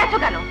করে দাঁড়িয়ে আছো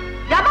কেন?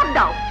 জবাব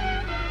দাও।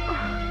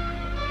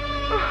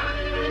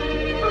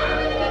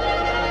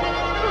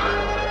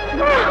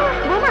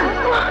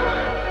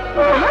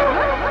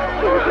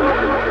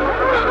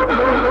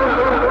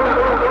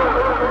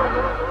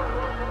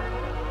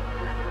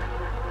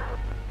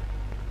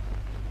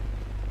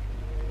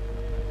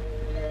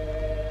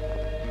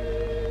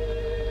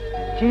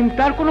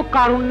 চিন্তার কোনো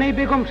কারণ নেই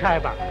বেগম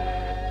সাহেবা,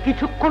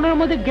 কিছুক্ষণের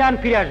মধ্যে জ্ঞান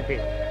ফিরে আসবে,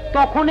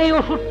 তখন এই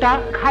ওষুধটা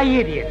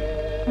খাইয়ে দিয়ে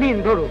নিন।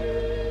 ধরুন,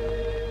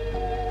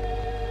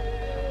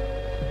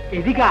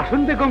 এদিকে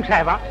আসুন বেগম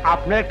সাহেবা,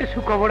 আপনার একটা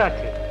সুখবর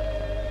আছে।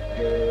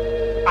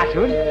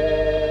 আসুন।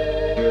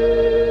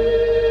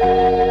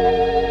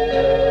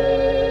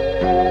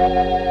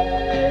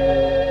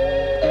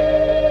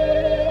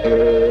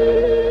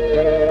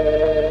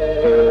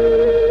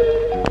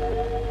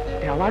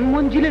 দেওয়ান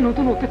মঞ্জিলে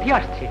নতুন অতিথি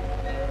আসছে,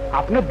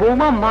 আপনার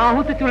বৌমা মা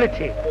হতে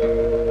চলেছে।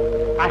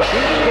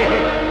 আসুন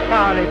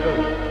তাহলে। তো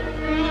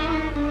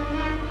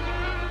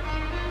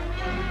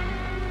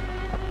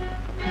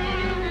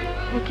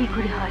কি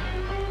করে হয়?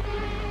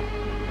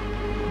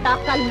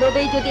 টাকার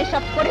লোভেই যদি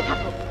এসব করে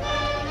থাকো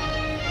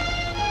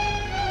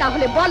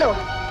তাহলে বলো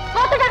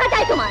কত টাকা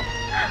চাই তোমার?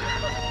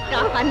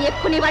 টাকা নিয়ে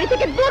এক্ষুনি বাড়ি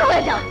থেকে দূর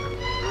হয়ে যাও।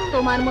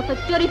 তোমার মতো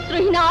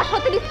চরিত্রহীন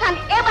অসতীর স্থান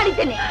এ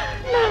বাড়িতে নেই।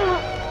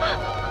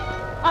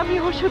 আমি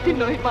অসতী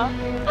নই মা।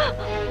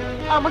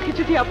 আমাকে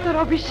যদি আপনার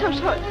অবিশ্বাস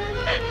হয়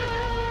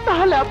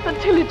তাহলে আপনার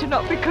ছেলের জন্য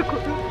অপেক্ষা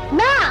করুন।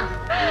 না,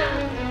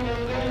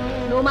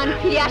 নোমান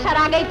ফিরে আসার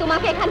আগেই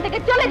তোমাকে এখান থেকে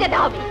চলে যেতে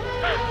হবে।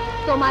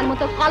 তোমার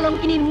মতো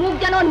কলঙ্কিনীর মুখ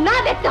যেন না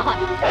দেখতে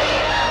হয়।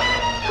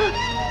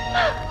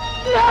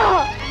 না,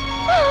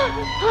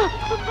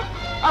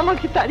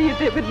 আমাকে তাড়িয়ে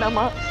দেবেন না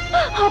মা,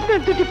 আপনার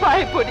দুটি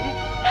পায়ে পড়ি,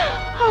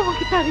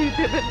 আমাকে তাড়িয়ে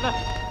দেবেন না।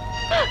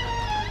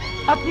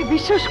 আপনি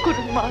বিশ্বাস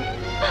করুন মা,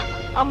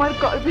 আমার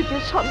গর্ভে যে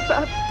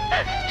সন্তান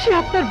সে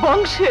আপনার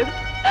বংশের,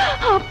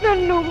 আপনার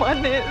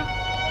নোমানের।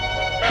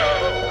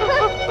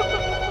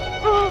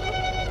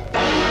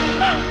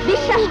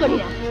 বিশ্বাস করি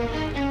না।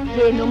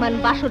 যে নোমান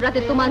বাসর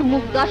রাতে তোমার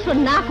মুখ দর্শন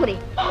না করে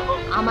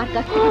আমার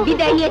কাছ থেকে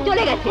বিদায় নিয়ে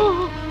চলে গেছে,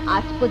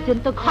 আজ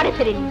পর্যন্ত ঘরে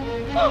ফেরেনি,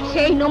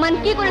 সেই নোমান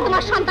কি করে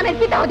তোমার সন্তানের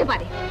পিতা হতে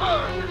পারে?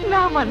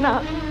 না মা, না,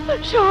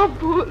 সব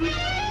ভুল।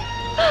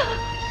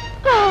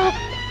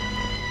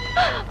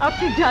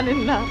 আপনি জানেন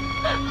না,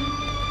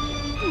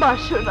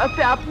 বাসর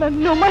রাতে আপনার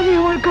নোমানই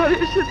আমার ঘরে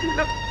এসেছিল।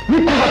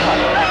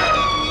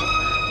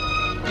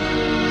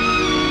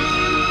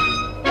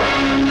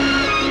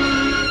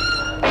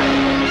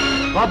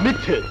 সব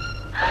মিথ্যে।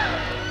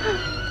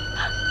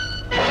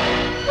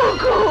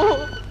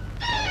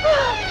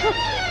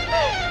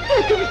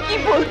 তুমি কি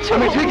বলছো?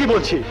 আমি ঠিকই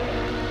বলছি।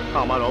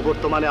 আমার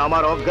অবর্তমানে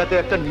আমার অজ্ঞাতে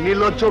একটা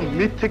নির্লজ্জ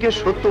মিথ্যেকে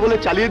সত্য বলে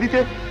চালিয়ে দিতে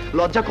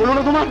লজ্জা করো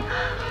না তোমার?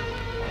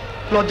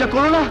 লজ্জা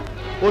করো না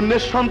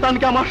অন্যের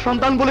সন্তানকে আমার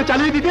সন্তান বলে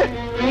চালিয়ে দিতে?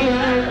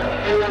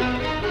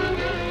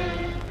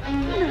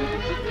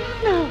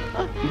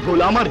 ভুল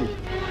আমারই।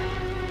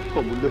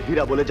 অমূল্য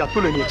হীরা বলে যা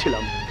তুলে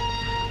নিয়েছিলাম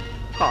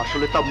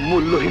আসলে তা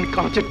মূল্যহীন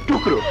কাঁচের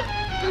টুকরো।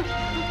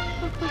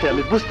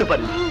 আমি বুঝতে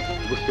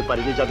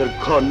পারিনি যাদের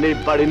ঘর নেই,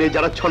 বাড়ি নেই,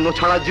 যারা ছন্ন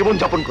ছাড়া জীবন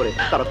যাপন করে,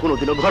 তারা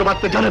কোনোদিনও ঘর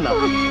বাঁধতে জানে না,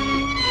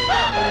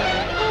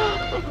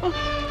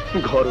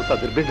 ঘরও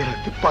তাদের বেঁধে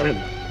রাখতে পারে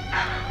না।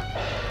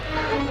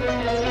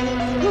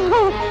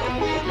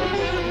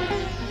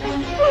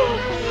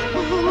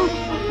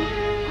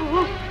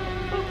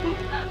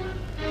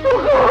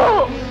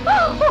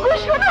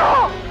 শোনো,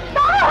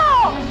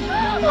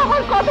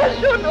 আমার কথা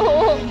শোনো।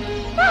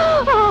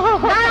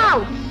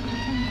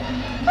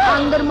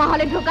 অন্দর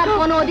মহলে ঢোকার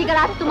কোনো অধিকার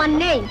আজ তোমার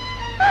নেই।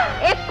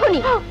 এক্ষুনি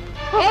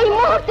এই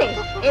মুহূর্তে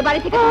এ বাড়ি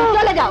থেকে তুমি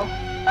চলে যাও।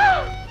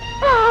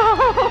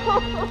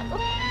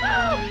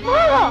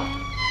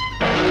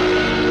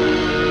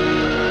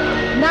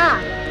 না,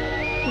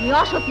 তুমি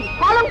অসতী,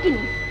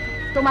 কলঙ্কিনী।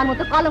 তোমার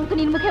মতো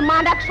কলঙ্কিনীর মুখে মা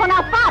ডাক শোনা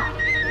পাপ।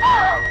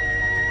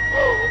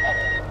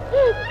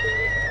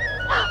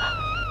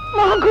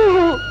 মাগো,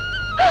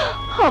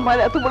 আমার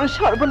এত বড়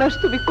সর্বনাশ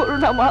তুমি করো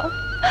না মা।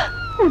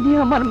 উনি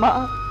আমার মা,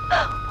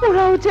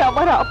 ওরাও যে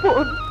আমার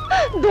আপন।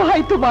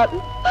 দোহাই তোমার,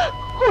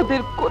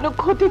 ওদের কোনো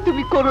ক্ষতি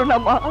তুমি করো না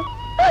মা,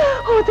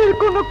 ওদের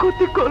কোনো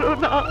ক্ষতি করো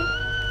না।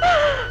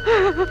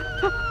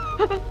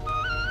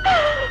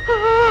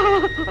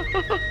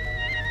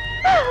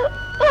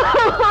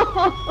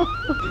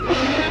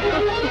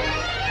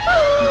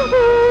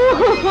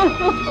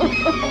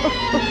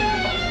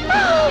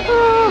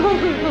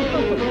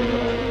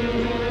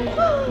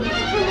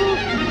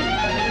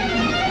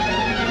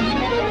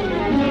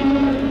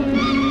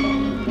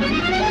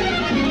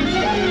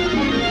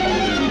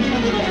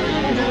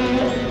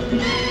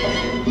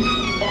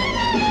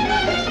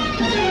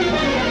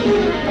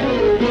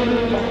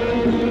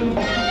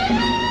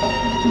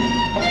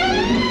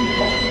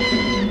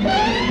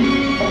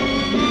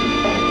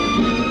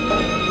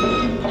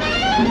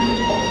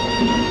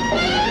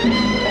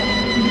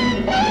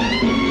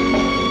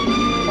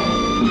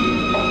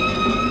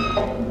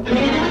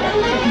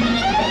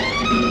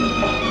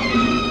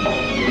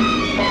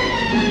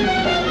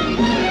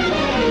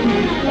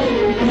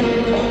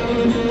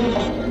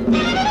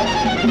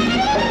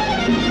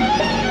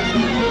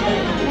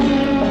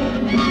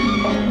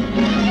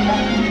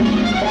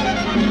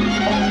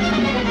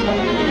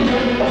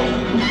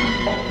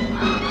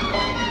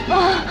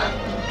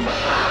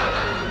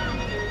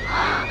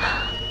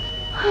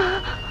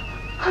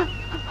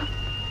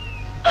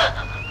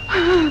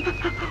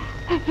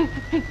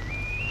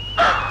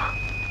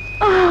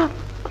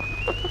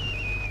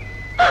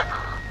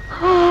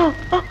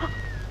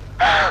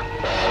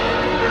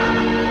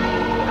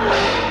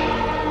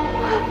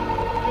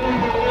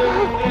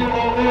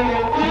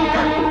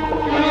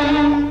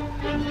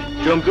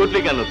 চমকে উঠলি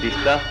কেন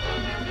তিস্তা?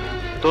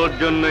 তোর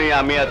জন্যই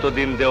আমি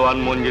এতদিন দেওয়ান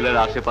মঞ্জিলের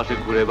আশেপাশে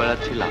ঘুরে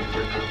বেড়াচ্ছিলাম।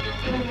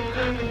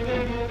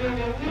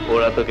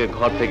 ওরা তোকে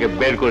ঘর থেকে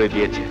বের করে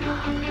দিয়েছে,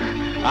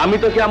 আমি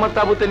তোকে আমার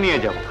তাঁবুতে নিয়ে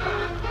যাব।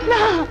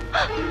 না,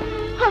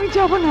 আমি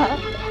যাব না।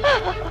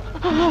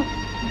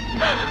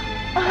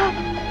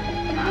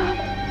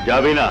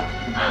 যাবি না?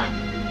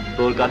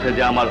 তোর কাছে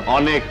যে আমার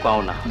অনেক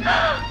পাওনা,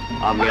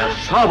 আমি আর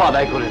সব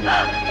আদায় করে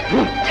নেব।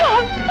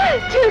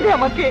 ছেড়ে দে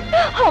আমাকে,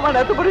 আমার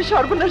এত বড়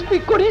সর্বনাশ তুই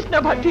করিস না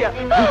ভাটিয়া।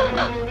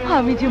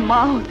 আমি যে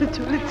মা হতে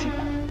চলেছি,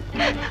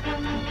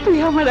 তুই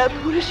আমার এত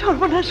বড়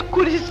সর্বনাশ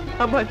করিস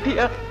না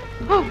ভাটিয়া।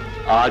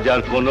 আজ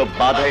আর কোনো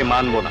বাধাই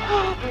মানব না,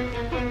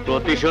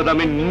 প্রতিশোধ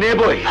আমি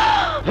নেবই।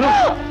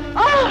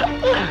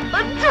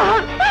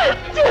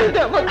 ছেড়ে দে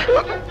আমাকে।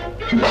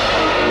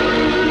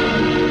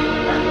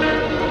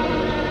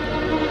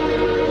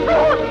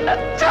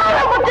 ছাড়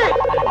আমাকে।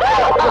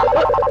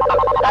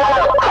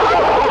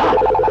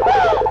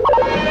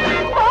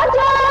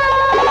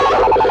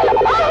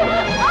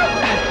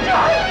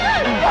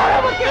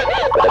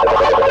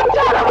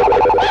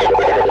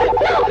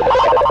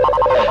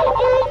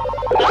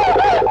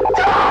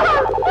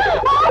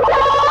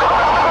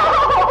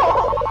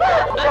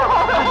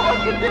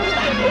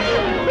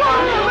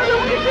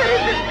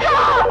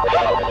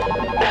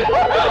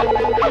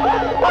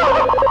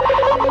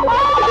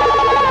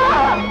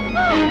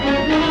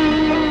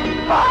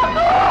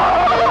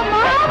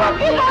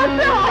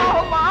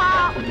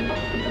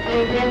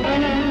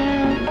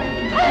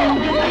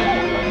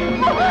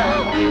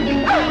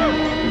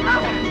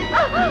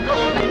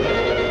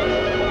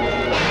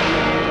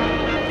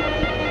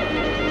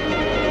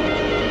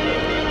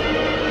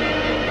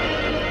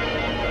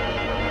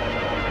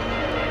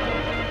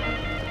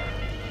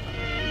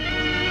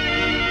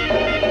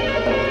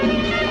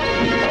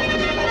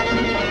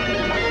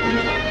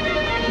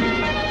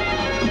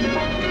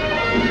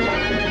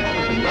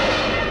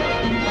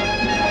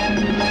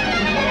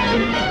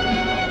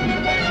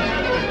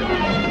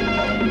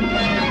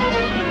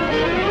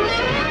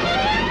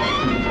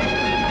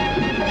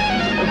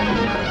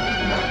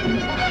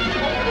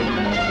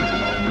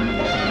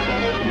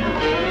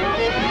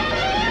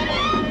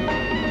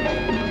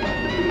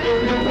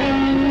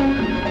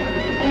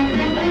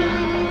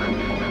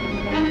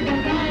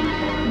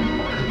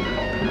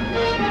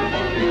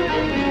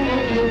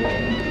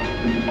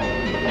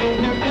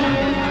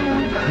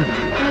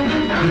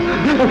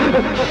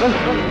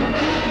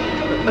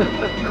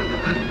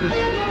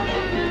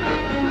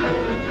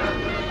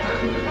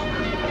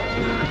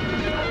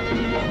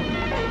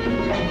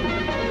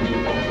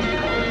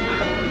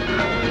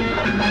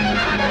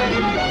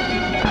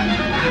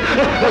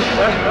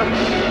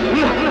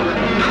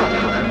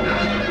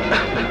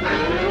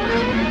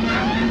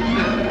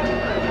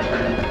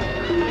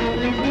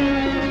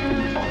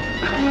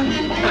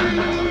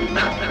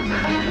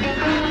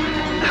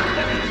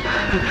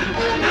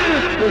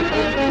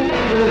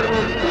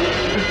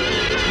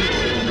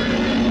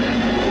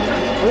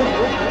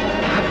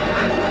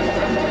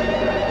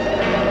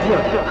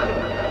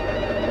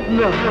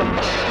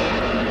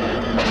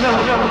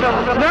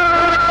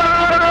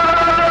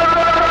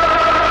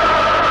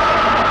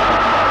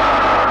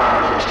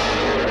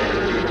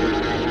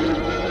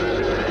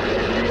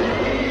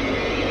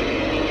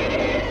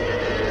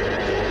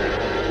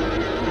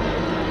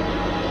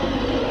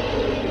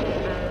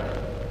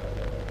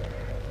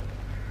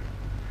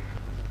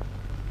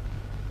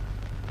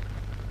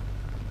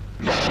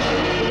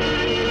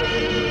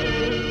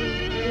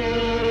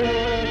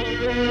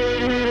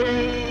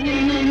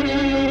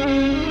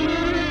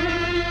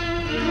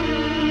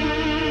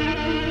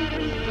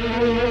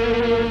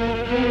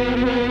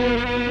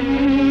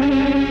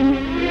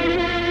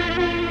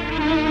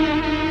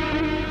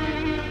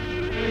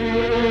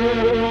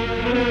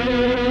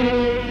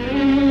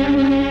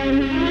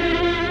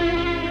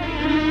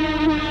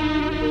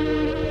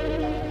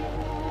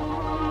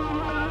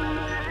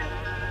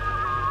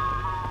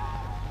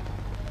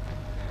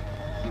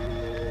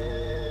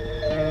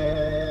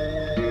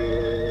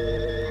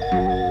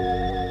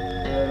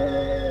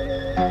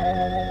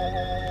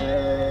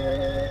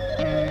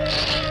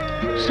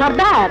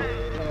 সর্দার,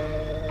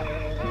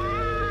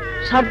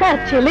 সর্দার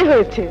ছেলে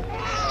হয়েছে।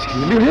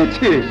 ছেলে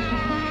হয়েছে?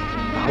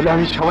 তাহলে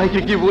আমি সবাইকে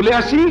কি বলে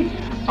আসি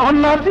আমার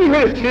নাতি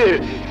হয়েছে?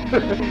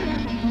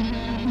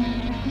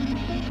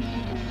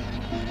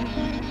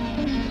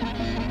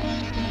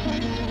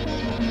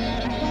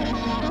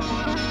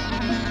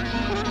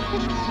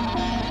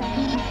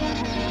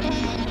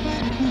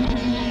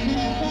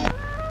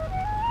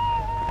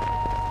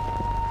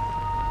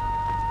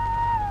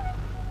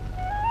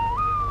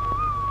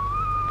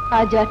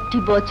 আজ 8টি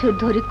বছর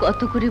ধরে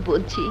কত করে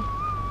বলছি,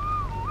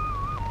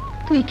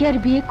 তুই কি আর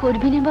বিয়ে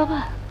করবি না বাবা?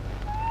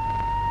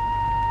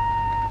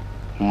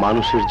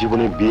 মানুষের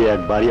জীবনে বিয়ে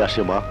একবারই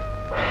আসে মা।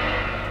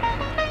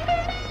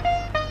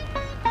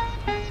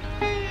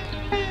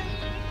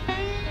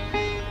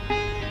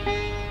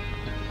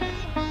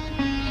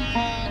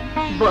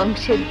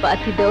 বংশের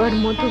বাতি দেওয়ার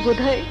মতো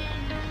বোধহয়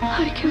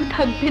আর কেউ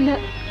থাকবে না।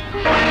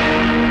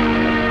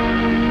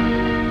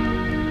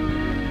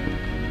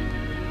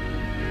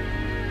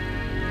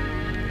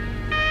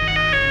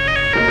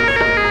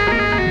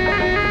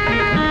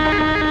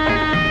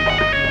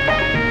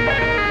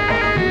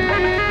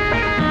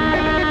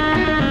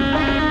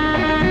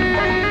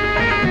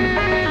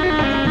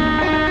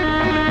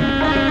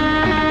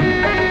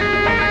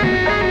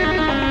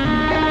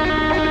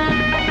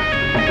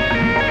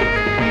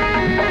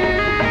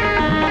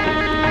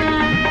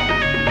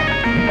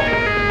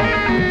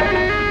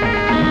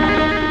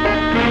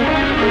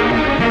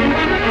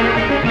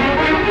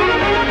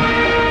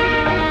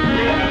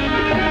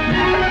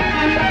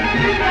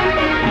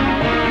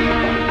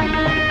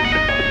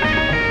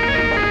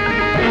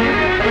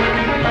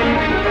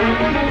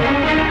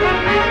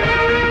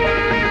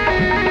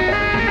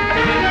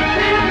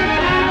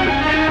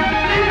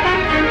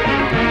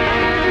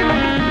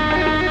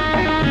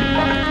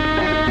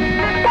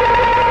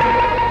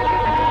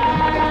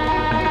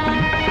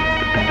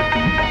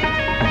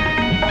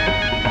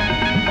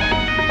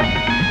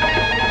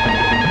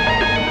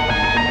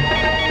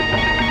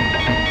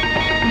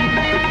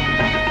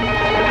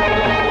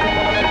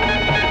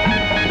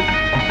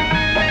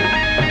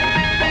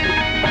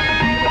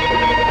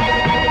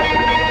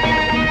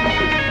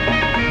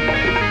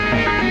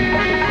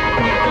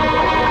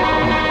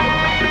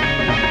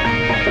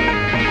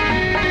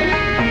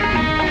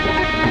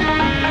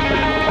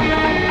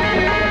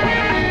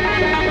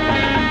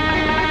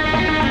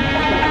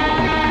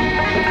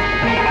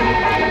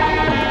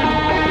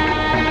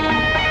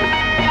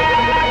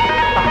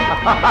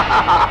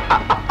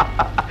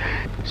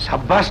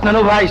 সাব্বাস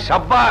নানু ভাই,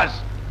 সাব্বাস,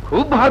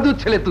 খুব বাহাদুর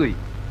ছেলে তুই।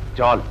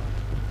 চল,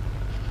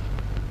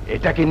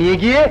 এটাকে নিয়ে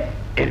গিয়ে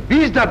এর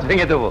 20 দাঁত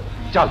ভেঙে দেবো।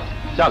 চল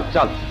চল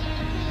চল।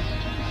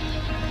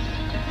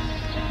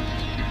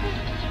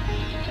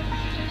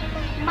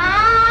 মা,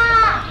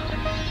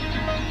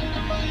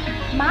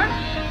 মা,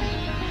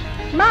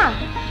 মা,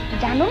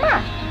 জানো মা,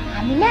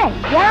 আমি না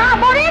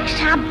বড় এক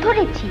সাপ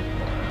ধরেছি।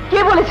 কে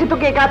বলেছে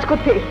তোকে এই কাজ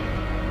করতে?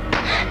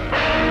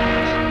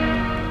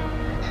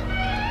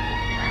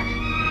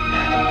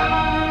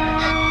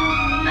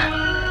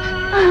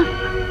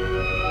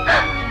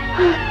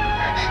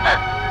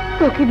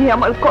 তোকে নিয়ে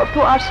আমার কত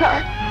আশা,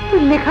 তুই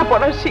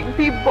লেখাপড়া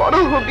শিখবি, বড়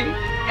হবি,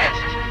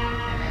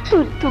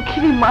 তোর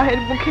দুঃখিনী মায়ের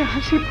মুখে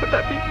হাসি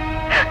ফোটাবি,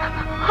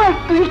 আর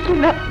তুই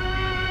কিনা।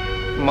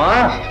 মা,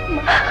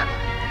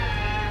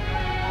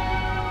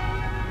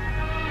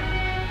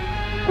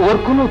 ওর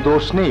কোনো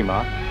দোষ নেই মা,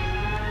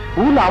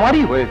 ভুল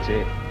আমারই হয়েছে।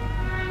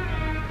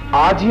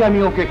 আজই আমি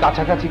ওকে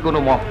কাছাকাছি কোনো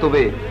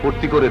মক্তবে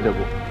ভর্তি করে দেব।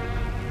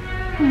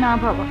 না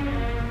বাবা,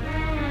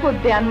 ও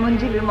দেয়ান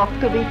মঞ্জিলের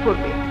মক্তবেই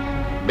পড়বে।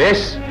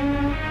 বেশ,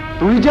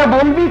 তুই যা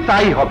বলবি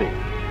তাই হবে,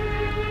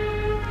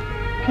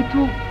 কিন্তু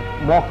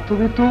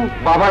মক্তবে তো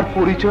বাবার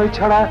পরিচয়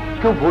ছাড়া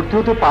কেউ ভর্তি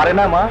হতে পারে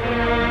না মা।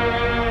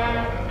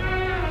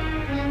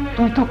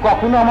 তুই তো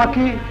কখনো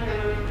আমাকে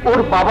ওর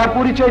বাবার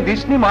পরিচয়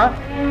দিসনি মা।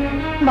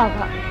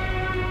 বাবা,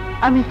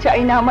 আমি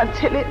চাই না আমার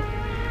ছেলে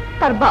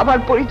তার বাবার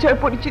পরিচয়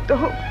পরিচিত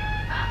হোক।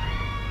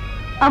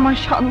 আমার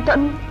সন্তান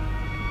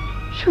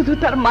শুধু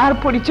তার মার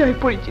পরিচয়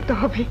পরিচিত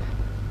হবে।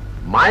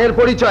 মায়ের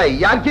পরিচয়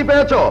ইয়ার কি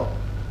পেয়েছ?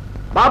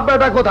 বাপ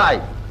বেটা কোথায়?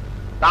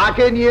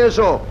 তাকে নিয়ে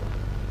এসো।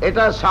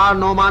 এটা শাহ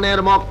নোমানের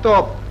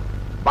মক্তব।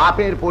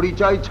 বাপের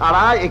পরিচয়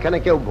ছাড়া এখানে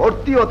কেউ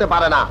ভর্তি হতে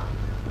পারে না।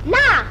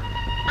 না,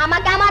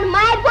 আমাকে আমার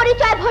মায়ের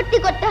পরিচয় ভর্তি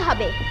করতে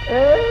হবে।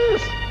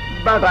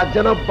 বেটার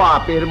যেন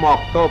বাপের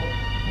মক্তব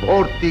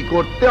ভর্তি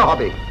করতে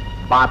হবে।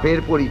 বাপের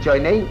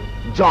পরিচয় নেই,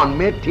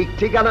 জন্মের ঠিক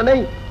ঠিকানা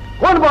নেই।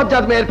 কোন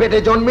বজ্জাত মেয়ের পেটে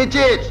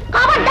জন্মেছিস?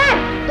 খবরদার,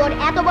 তোর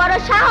এত বড়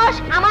সাহস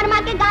আমার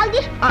মাকে গাল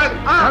দিস।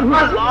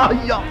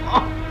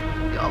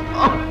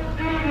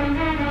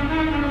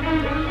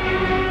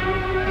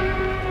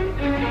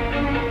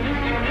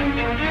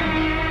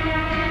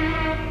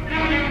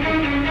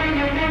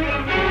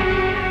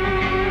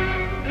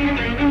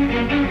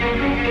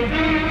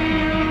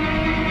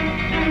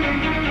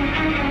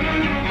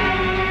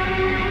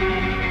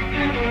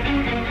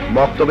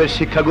 মক্তবের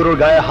শিক্ষাগুরুর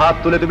গায়ে হাত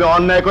তুলে তুমি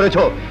অন্যায়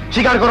করেছো,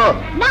 স্বীকার করো।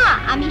 না,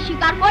 আমি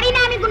স্বীকার করি না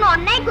আমি কোনো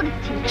অন্যায়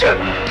করেছি।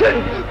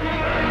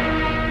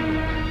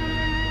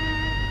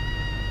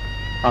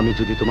 আমি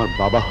যদি তোমার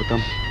বাবা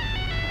হতাম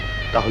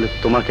তাহলে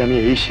তোমাকে আমি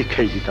এই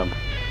শিক্ষাই দিতাম।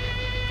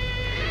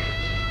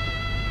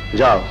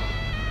 যাও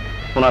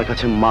ওনার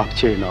কাছে মাপ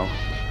চেয়ে নাও।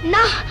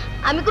 না,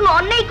 আমি কোনো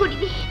অন্যায়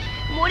করিনি,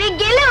 মরে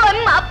গেলেও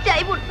আমি মাপ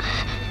চাইব না।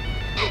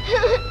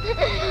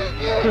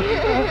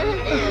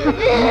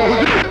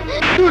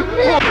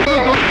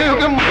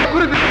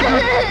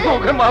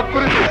 ওকে মাফ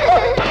করে দে।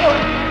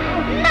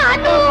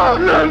 নানু,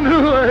 নানু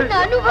ভাই,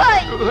 নানু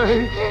ভাই,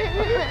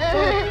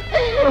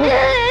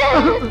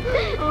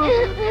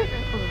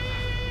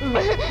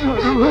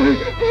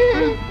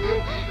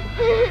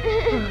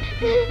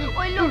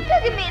 ওই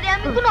লোকটাকে মেরে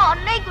আমি কোনো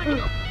অন্যায় করি,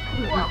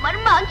 ও আমার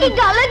মাকে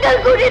গালাগাল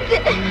করেছে।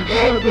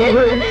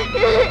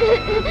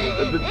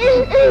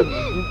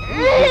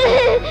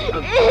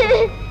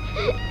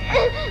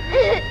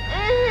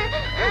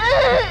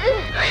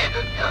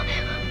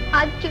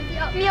 আজ যদি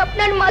আমি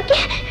আপনার মাকে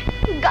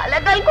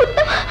গালাগাল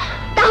করতাম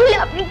তাহলে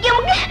আপনি কি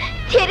আমাকে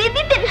ছেড়ে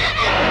দিতেন?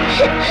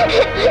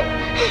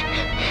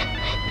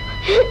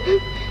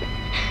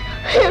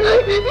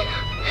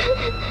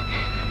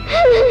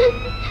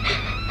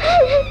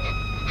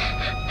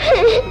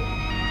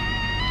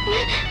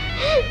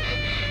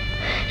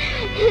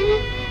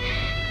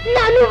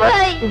 নানু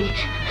ভাই,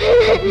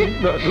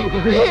 নানু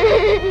ভাই,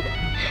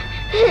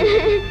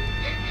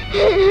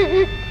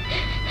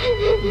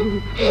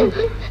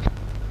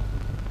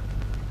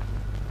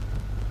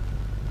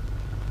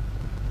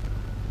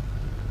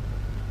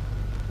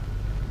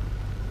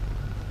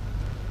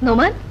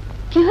 নোমান,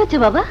 কি হয়েছে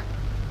বাবা?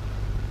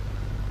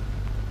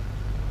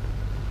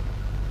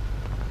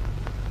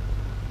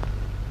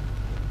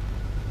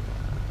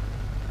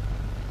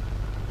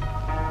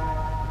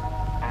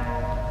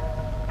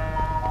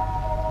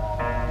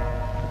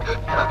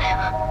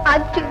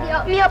 আজ যদি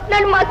আমি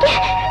আপনার মাকে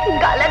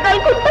গালাগাল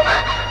করতাম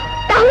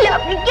তাহলে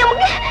আপনি কি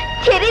আমাকে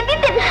ছেড়ে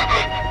দিতেন?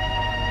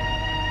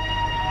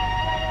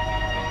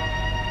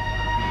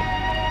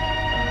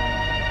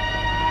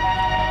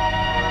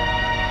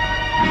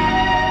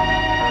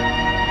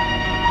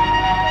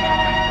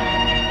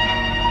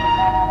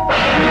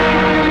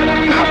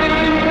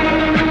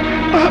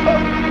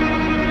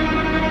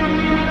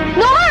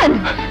 নোমান,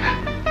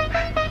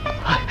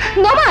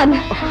 নোমান,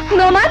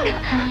 নোমান,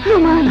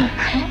 নোমান,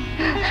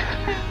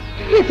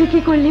 এতে কি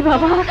করলি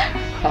বাবা?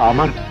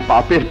 আমার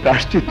পাপের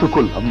প্রায়শ্চিত্ত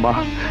করলাম মা।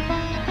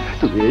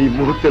 তুমি এই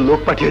মুহূর্তে লোক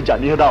পাঠিয়ে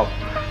জানিয়ে দাও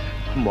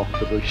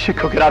মক্তব্য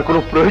শিক্ষকের আর কোনো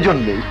প্রয়োজন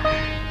নেই।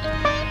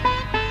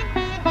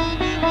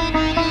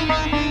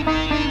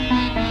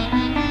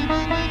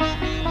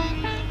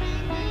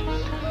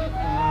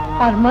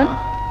 আরমান,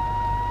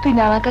 তুই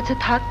নানার কাছে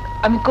থাক,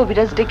 আমি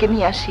কবিরাজ ডেকে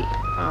নিয়ে আসি।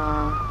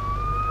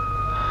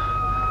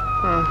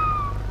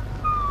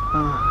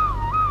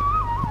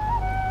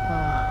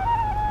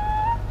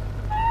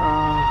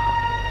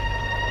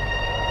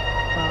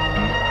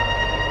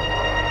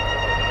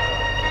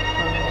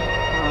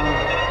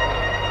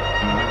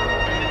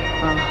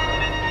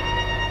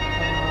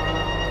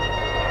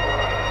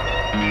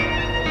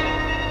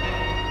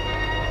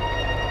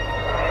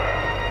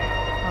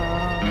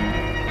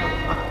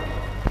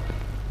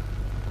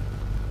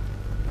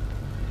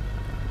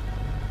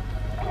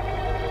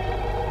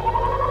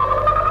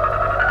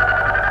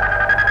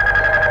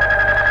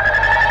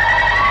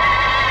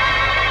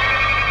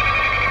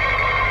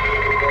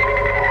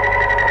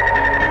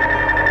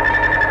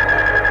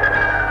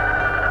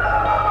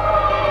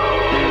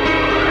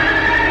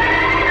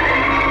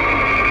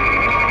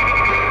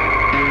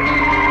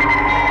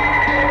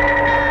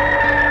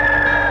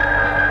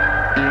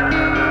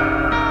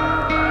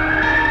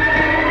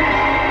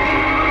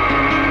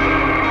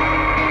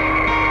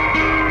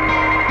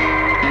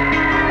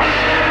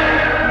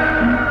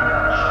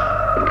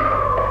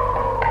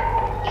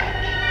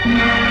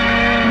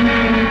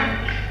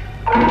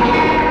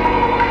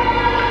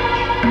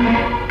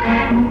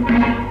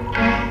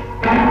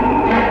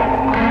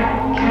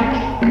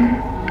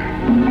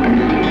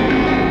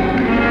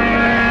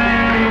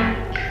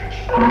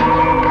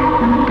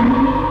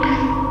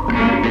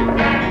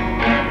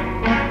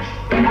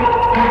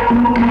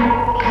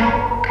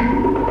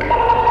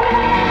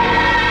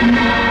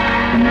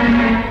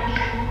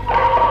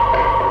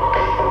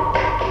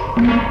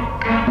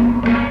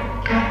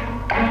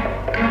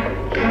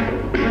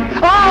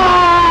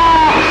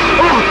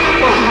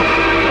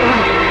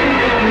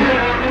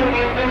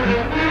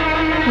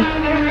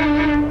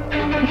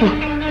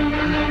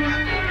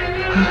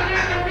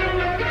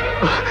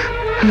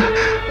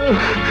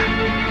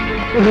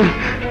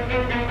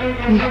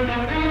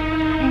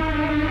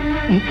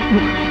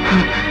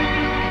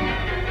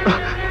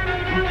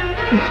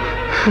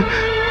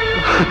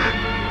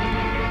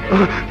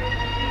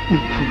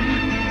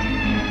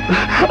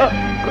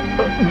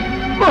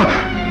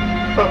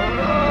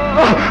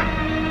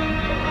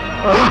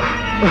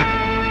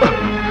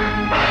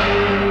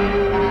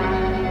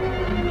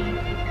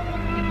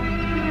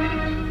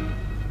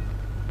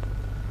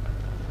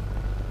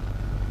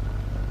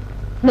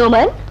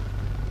 নোমান,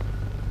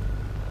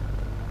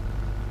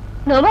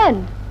 নোমান,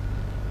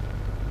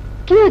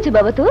 কি হয়েছে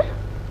বাবা তোর?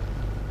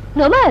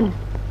 নোমান,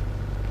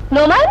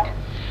 নোমান,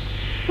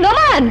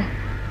 নোমান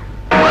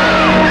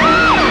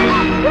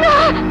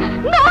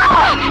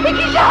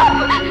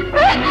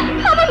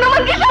আমার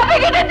নোমানকে সাপে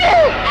কেটেছে।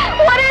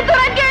 ওরে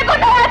তোরা কে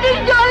কোথায় আছিস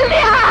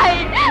জলদি আয়।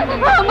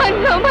 আমার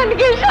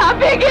নোমানকে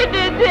সাপে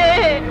কেটেছে।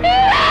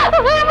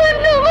 আমার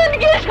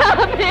নোমানকে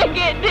সাপে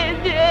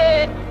কেটেছে।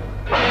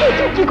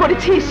 তুই কি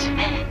করেছিস?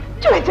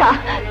 চলে যা,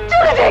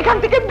 চলে যা এখান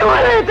থেকে, দূর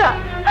হয়ে যা।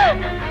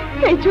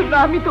 এই জন্য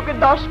আমি তোকে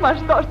 10 মাস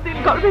 10 দিন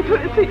গর্ভে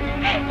ধরেছি,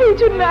 এই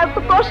জন্য এত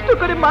কষ্ট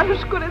করে মানুষ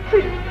করেছি।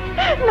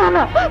 না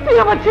না, তুই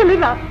আমার ছেলে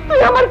না, তুই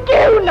আমার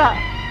কেউ না।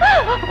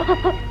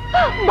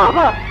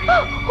 বাবা,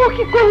 ও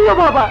কি করলো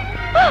বাবা?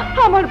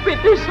 আমার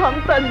পেটের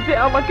সন্তান যে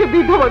আমাকে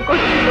বিধবা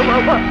করছিল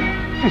বাবা।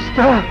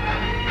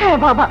 হ্যাঁ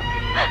বাবা,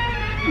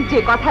 যে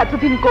কথা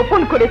এতদিন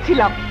গোপন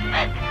করেছিলাম,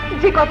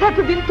 যে কথা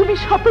এতদিন তুমি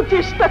শত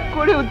চেষ্টা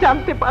করেও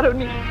জানতে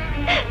পারোনি,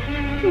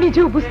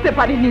 নিজেও বুঝতে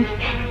পারিনি,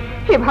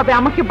 এভাবে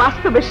আমাকে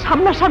বাস্তবের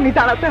সামনাসামনি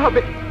দাঁড়াতে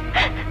হবে।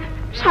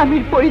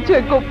 স্বামীর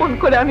পরিচয় গোপন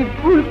করে আমি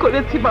ভুল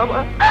করেছি বাবা,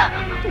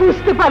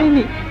 বুঝতে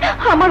পারিনি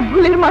আমার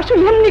ভুলের মাসুল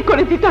এমনি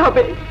করে দিতে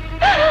হবে।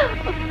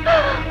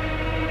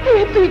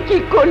 তুই কি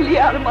করলি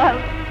আরমান?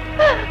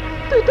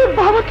 তুই তোর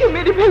বাবাকে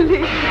মেরে ফেললি।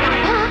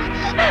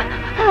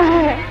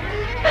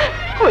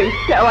 ওই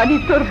দেওয়ানি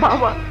তোর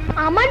বাবা।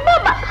 আমার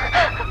বাবা?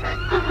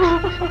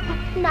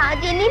 না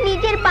জেনে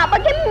নিজের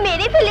বাবাকে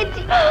মেরে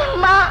ফেলেছি।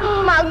 মা,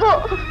 মাগো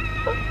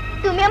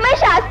তুমি আমায়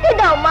শাস্তি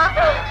দাও মা,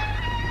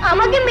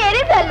 আমাকে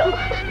মেরে ফেলো,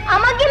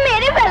 আমাকে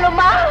মেরে ফেলো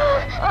মা।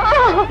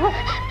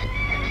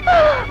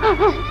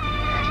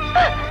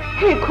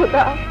 হে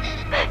খোদা,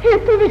 হে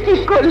তুমি কি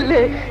করলে?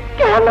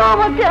 কেন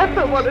আমাকে এত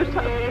বড়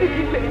শাস্তি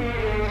দিলে?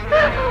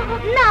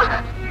 না,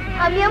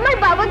 আমি আমার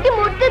বাবাকে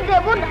মরতে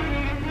দেব না,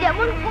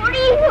 যেমন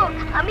করি হোক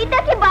আমি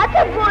তাকে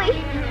বাঁচাবই।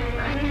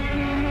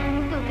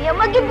 তুমি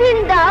আমাকে দিন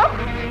দাও,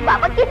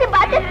 বাবাকে যে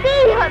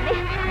বাঁচাতেই হবে,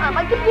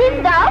 আমাকে দিন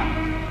দাও।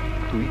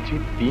 তুই যে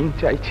দিন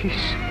চাইছিস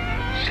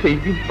সেই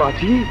দিন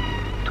বাঁচিয়ে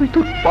তুই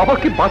তোর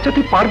বাবাকে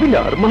বাঁচাতে পারবি না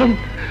আরমান।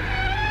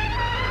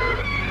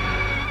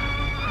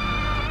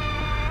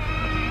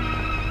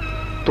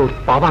 তোর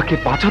বাবাকে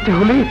বাঁচাতে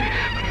হলে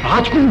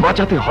রাজগুণ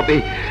বাঁচাতে হবে।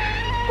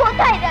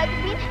 কোথায়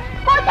রাখবি?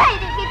 কোথায়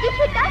রেখেছি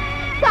সেটা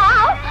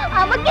দাও,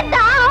 আমাকে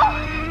দাও।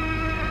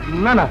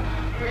 না না,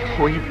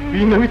 ওই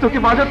দিন আমি তোকে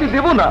বাঁচাতে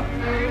দেব না।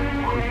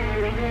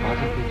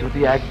 বাঁচাতে যদি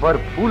একবার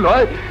ভুল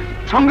হয়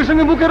সঙ্গে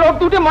সঙ্গে মুখে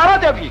রক্ত উঠে মারা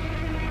যাবি।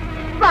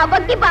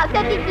 বাবাকে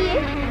বাঁচাতে গিয়ে,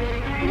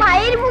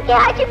 মায়ের মুখে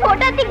হাসি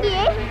ফোটাতে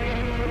গিয়ে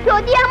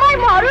যদি আমার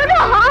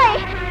মরণও হয়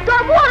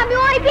তবু আমি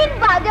ওই দিন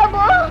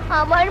বাজাবো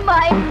আমার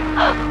মায়ের।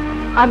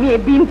 আমি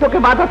এই দিন তোকে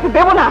বাঁচাতে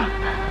দেব না।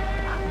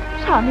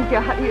 স্বামীকে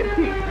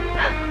হারিয়েছি,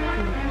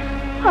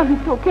 আমি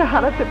তোকে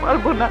হারাতে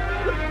পারবো না।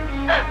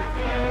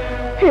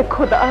 হে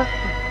খোদা,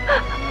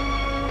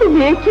 তুমি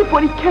একই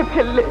পরীক্ষায়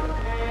ফেললে,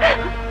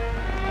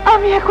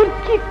 আমি এখন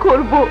কি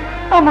করব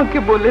আমাকে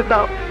বলে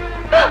দাও,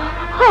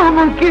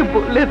 আমাকে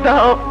বলে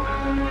দাও।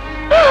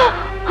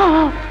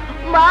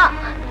 মা,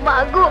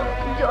 মাগো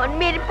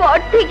জন্মের পর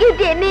থেকে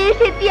জেনে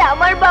এসেছি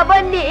আমার বাবা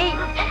নেই।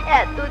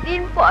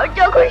 এতদিন পর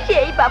যখন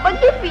সেই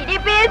বাবাকে ফিরে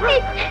পেয়েছি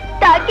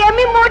তাকে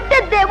আমি মরতে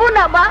দেব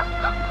না মা।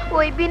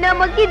 ওই দিন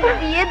আমাকে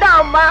দিয়ে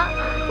দাও মা,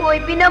 ওই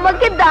দিন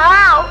আমাকে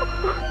দাও।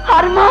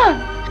 আরমান,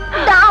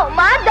 দাও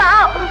মা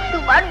দাও,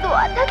 তোমার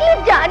দোয়া থাকলে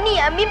জানি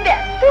আমি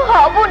ব্যর্থ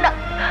হব না।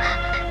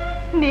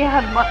 নে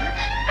আরমান,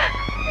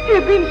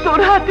 এদিন তোর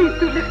হাতেই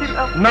তুলে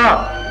দিলাম। না,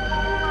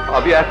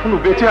 আমি এখনো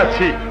বেঁচে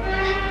আছি,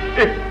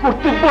 এই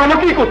কর্তব্য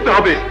আমাকেই করতে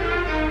হবে।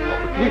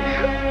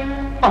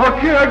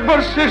 আমাকে একবার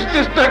শেষ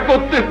চেষ্টা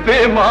করতে দে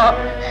মা।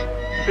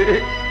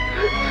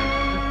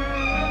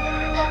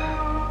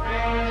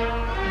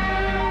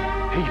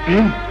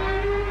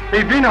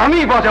 এই দিন আমি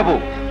বাজাবো,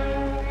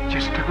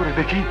 চেষ্টা করে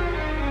দেখি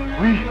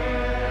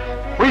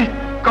ওই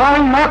কাল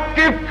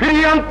নাককে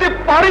ফিরিয়ে আনতে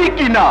পারি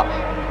কিনা।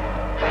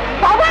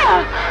 বাবা,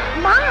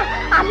 মা,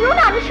 আমিও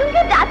নানুর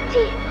সঙ্গে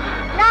যাচ্ছি।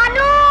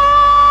 নানু!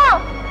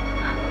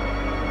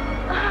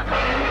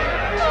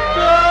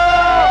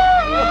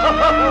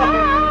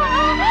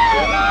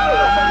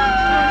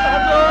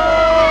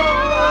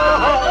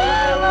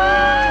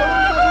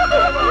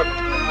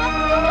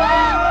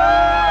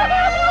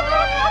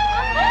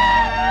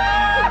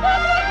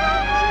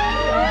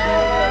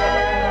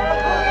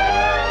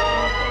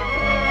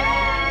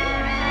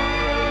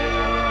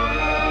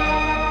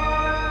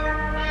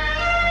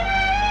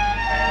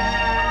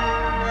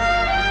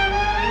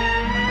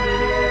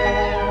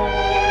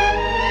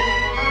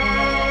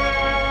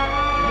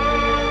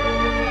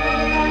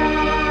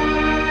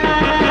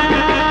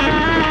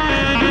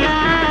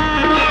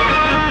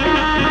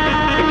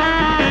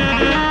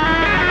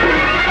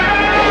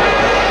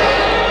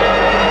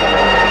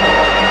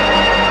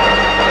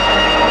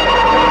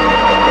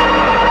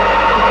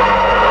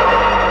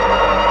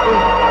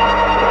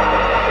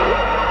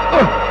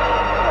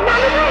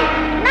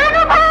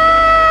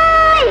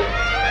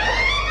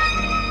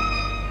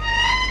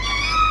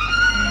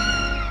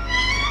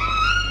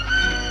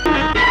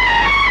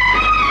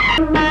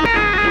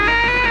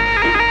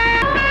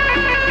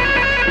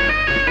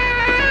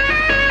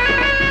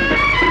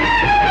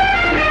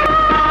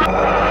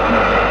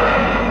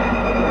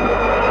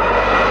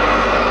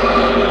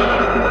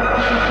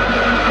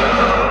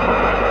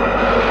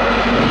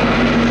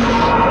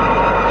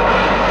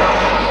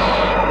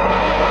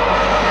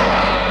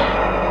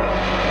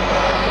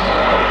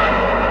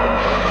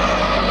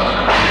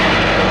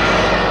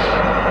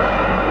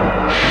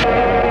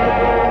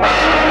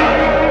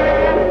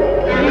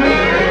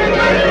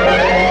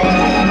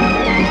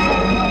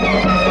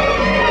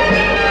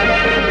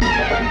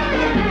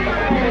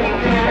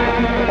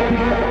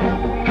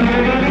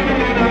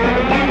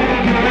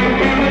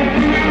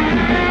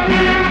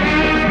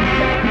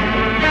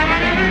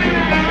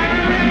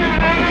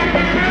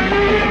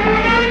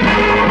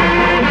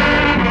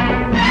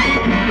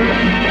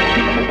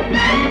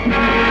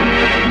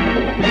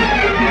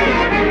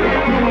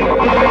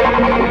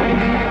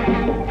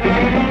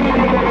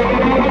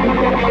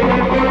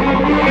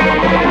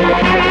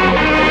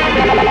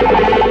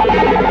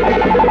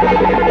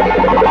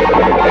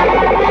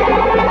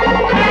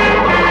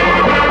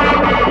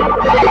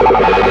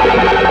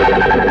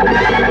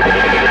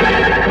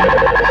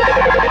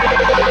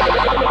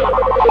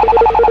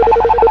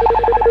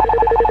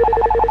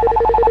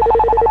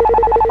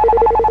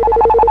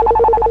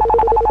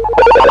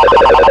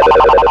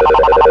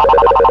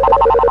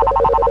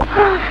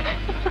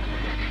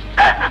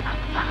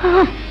 মা,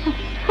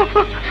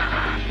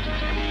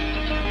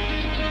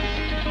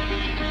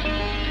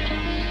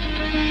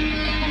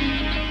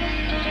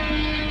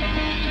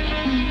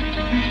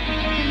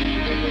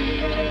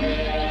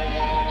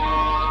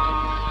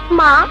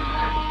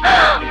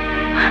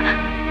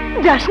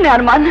 যাস না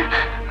আরমান।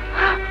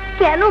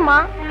 কেন মা?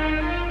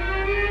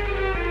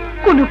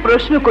 কোনো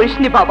প্রশ্ন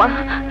করিসনি বাবা,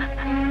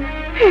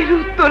 এর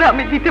উত্তর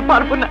আমি দিতে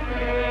পারবো না।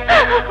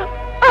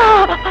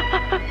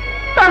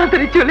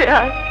 তাড়াতাড়ি চলে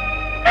আয়।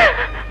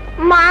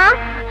 মা,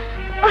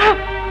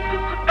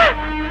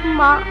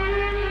 মা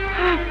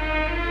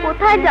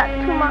কোথায়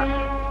যাচ্ছ মা?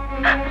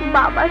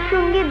 বাবার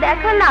সঙ্গে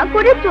দেখা না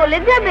করে চলে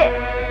যাবে?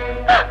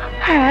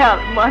 হ্যাঁ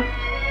আরমান,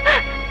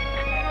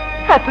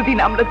 এতদিন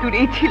আমরা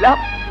দূরেই ছিলাম,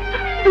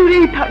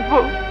 দূরেই থাকবো,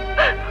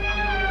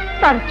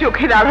 তার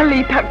চোখের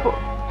আড়ালেই থাকবো,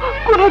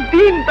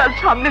 কোনোদিন তার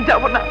সামনে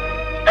যাব না।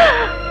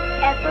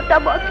 এতটা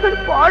বছর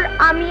পর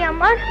আমি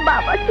আমার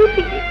বাবাকে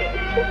ফিরে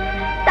পেয়েছি,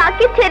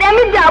 তাকে ছেড়ে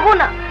আমি যাব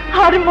না।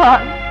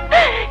 আরমান,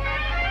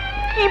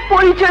 কি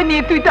পরিচয়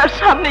নিয়ে তুই তার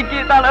সামনে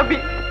গিয়ে দাঁড়াবি?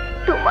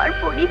 তোমার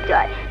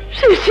পরিচয়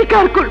সে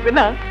স্বীকার করবে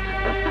না।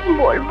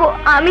 বলবো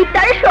আমি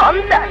তার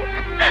সন্তান।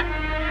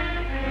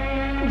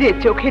 যে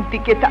চোখের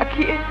দিকে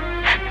তাকিয়ে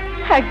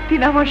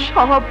একদিন আমার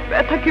সব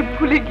ব্যথাকে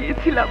ভুলে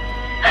গিয়েছিলাম,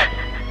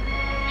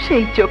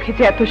 সেই চোখে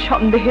যে এত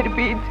সন্দেহের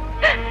বীজ,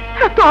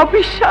 এত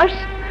অবিশ্বাস,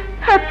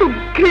 এত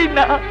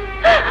ঘৃণা,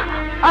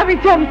 আমি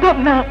জানতাম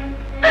না।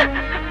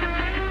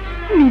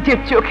 নিজের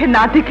চোখে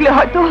না দেখলে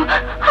হয়তো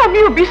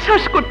আমিও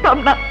বিশ্বাস করতাম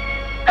না।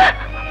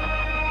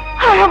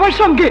 আমার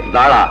সঙ্গে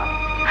দাঁড়া,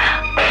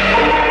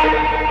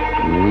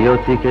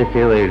 নিয়তিকে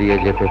কেউ এড়িয়ে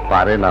যেতে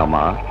পারে না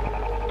মা।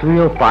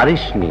 তুইও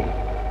পারিসনি,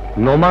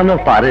 নোমানও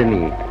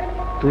পারেনি।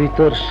 তুই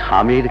তোর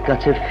স্বামীর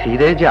কাছে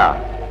ফিরে যা।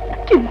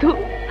 কিন্তু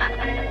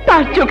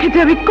তার চোখে যে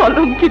আমি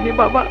কলঙ্কিনী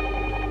বাবা।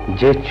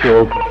 যে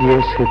চোখ দিয়ে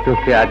সে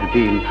তোকে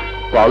একদিন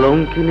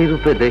কলঙ্কিনী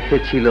রূপে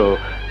দেখেছিল,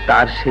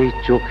 তার সেই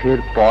চোখের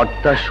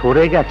পর্দা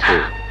সরে গেছে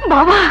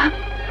বাবা।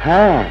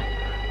 হ্যাঁ,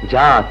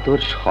 যা তোর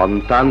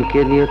সন্তানকে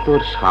নিয়ে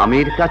তোর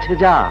স্বামীর কাছে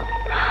যা।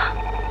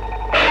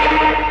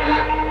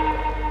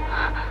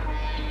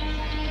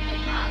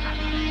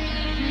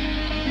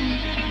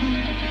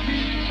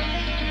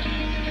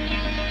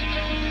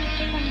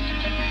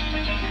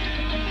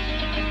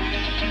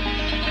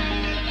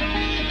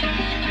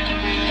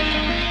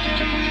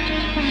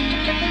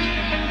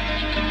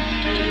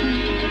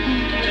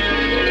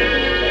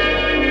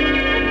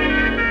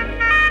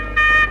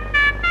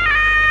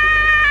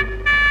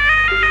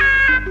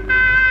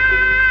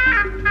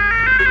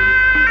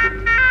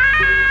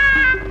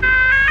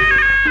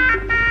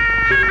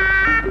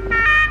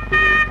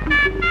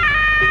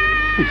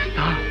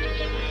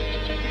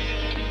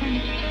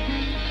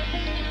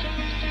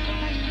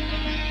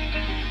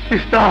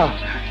 তিস্তা,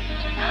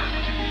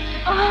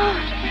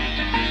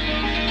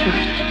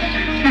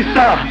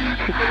 তিস্তা,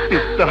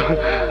 তিস্তা,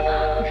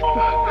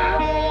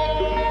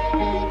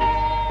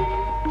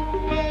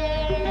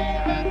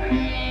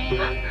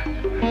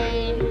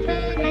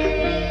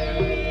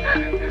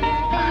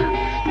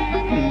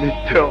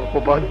 মিথ্যে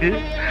অপবাদ দিয়ে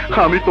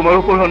আমি তোমার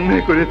উপর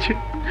অন্যায় করেছি,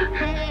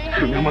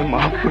 তুমি আমার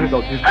মাফ করে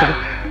দাও তিস্তা।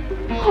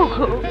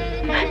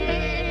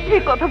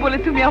 এই কথা বলে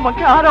তুমি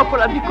আমাকে আর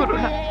অপরাধী করো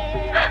না।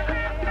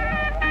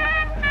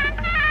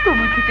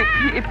 তোমাকে যে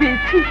ফিরে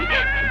পেয়েছি,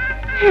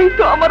 এই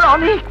তো আমার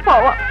অনেক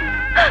পাওয়া।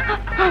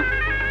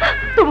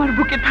 তোমার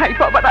বুকে ঠাঁই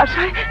পাবার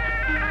আশায়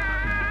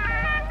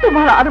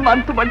তোমার আরমান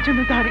তোমার জন্য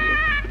দাঁড়িয়ে,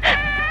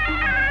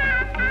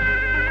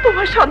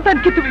 তোমার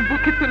সন্তানকে তুমি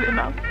বুকে তুলে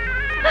নাও।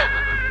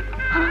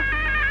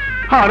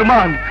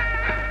 আরমান,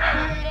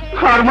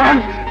 আরমান,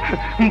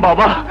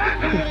 বাবা,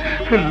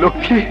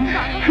 লক্ষ্মী,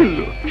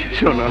 লক্ষ্মী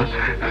সোনা,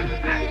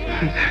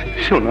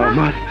 সোনা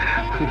আমার।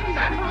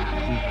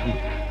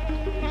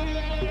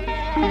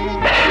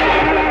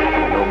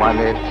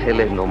 নোমানের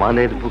ছেলে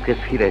নোমানের বুকে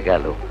ফিরে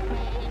গেল,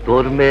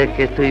 তোর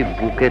মেয়েকে তুই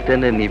বুকে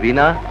টেনে নিবি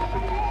না?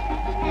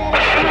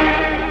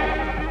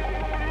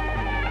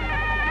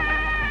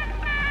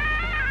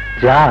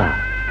 যা,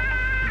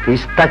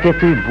 তিস্তাকে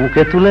তুই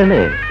বুকে তুলে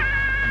নে।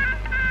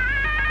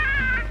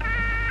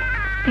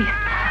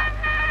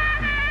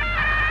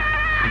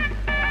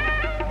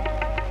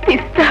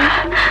 তিস্তা,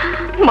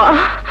 মা,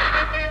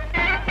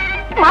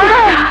 মা,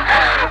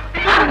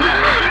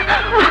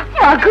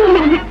 মাগো।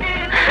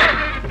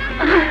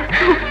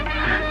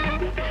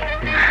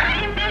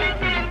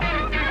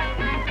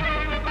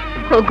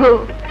 ওগো,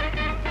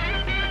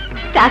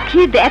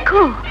 তাকিয়ে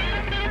দেখো,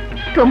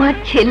 তোমার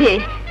ছেলে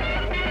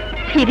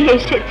ফিরে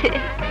এসেছে।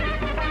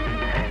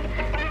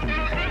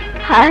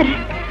 আর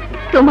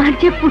তোমার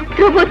যে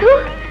পুত্রবধূ,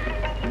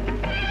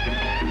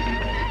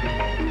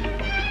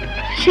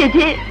 সে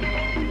যে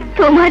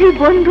তোমারই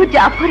বন্ধু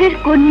জাফরের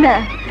কন্যা।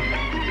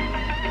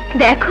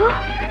 দেখো,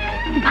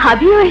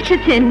 ভাবিও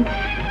এসেছেন,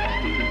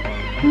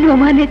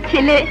 নোমানের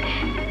ছেলে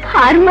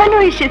আরমানও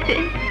এসেছে।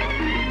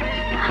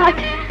 আজ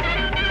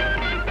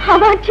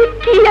আমার যে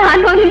কি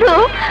আনন্দ।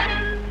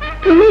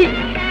 তুমি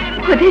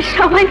ওদের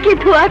সবাইকে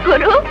দোয়া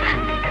করো